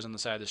teddy bears on the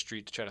side of the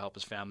street to try to help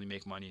his family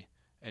make money.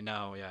 And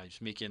now,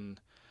 he's making.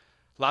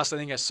 Last I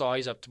think I saw,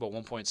 he's up to about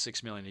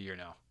 $1.6 million a year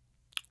now.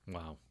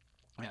 Wow.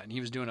 Yeah, and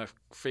he was doing a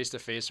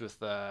face-to-face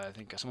with I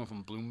think someone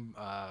from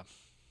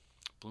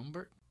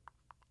Bloomberg,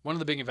 one of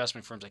the big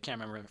investment firms. I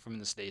can't remember, from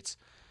the States.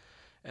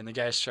 And the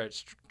guy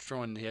starts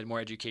throwing. He had more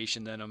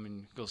education than him,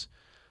 and goes,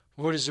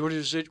 "What is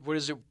it?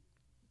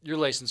 Your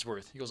license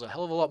worth?" He goes, "A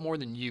hell of a lot more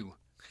than you."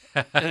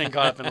 And then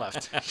got up and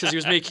left because he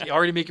was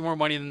already making more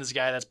money than this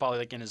guy that's probably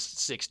like in his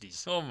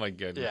 60s. Oh my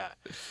goodness. Yeah.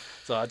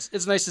 So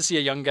it's nice to see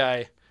a young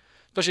guy,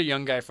 especially a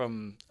young guy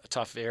from a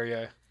tough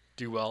area,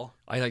 do well.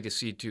 I like to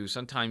see it too.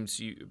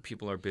 Sometimes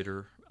people are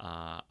bitter.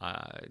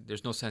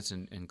 There's no sense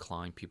in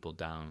clawing people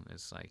down.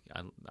 It's like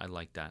I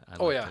like that.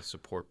 I like to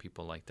support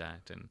people like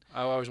that, and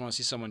I always want to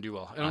see someone do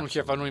well. I don't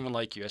care if I don't even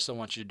like you. I still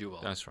want you to do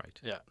well. That's right.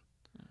 Yeah.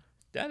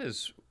 That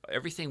is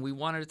everything we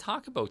wanted to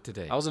talk about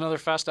today. That was another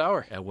fast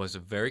hour. It was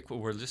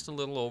we're just a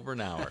little over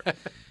an hour.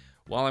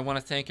 Well, I want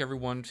to thank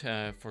everyone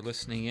for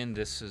listening in.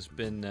 This has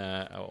been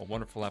a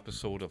wonderful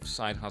episode of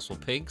Side Hustle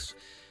Pigs.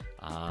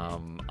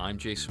 I'm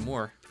Jason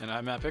Moore. And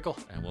I'm Matt Pickle.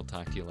 And we'll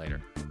talk to you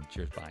later.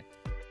 Cheers, bye.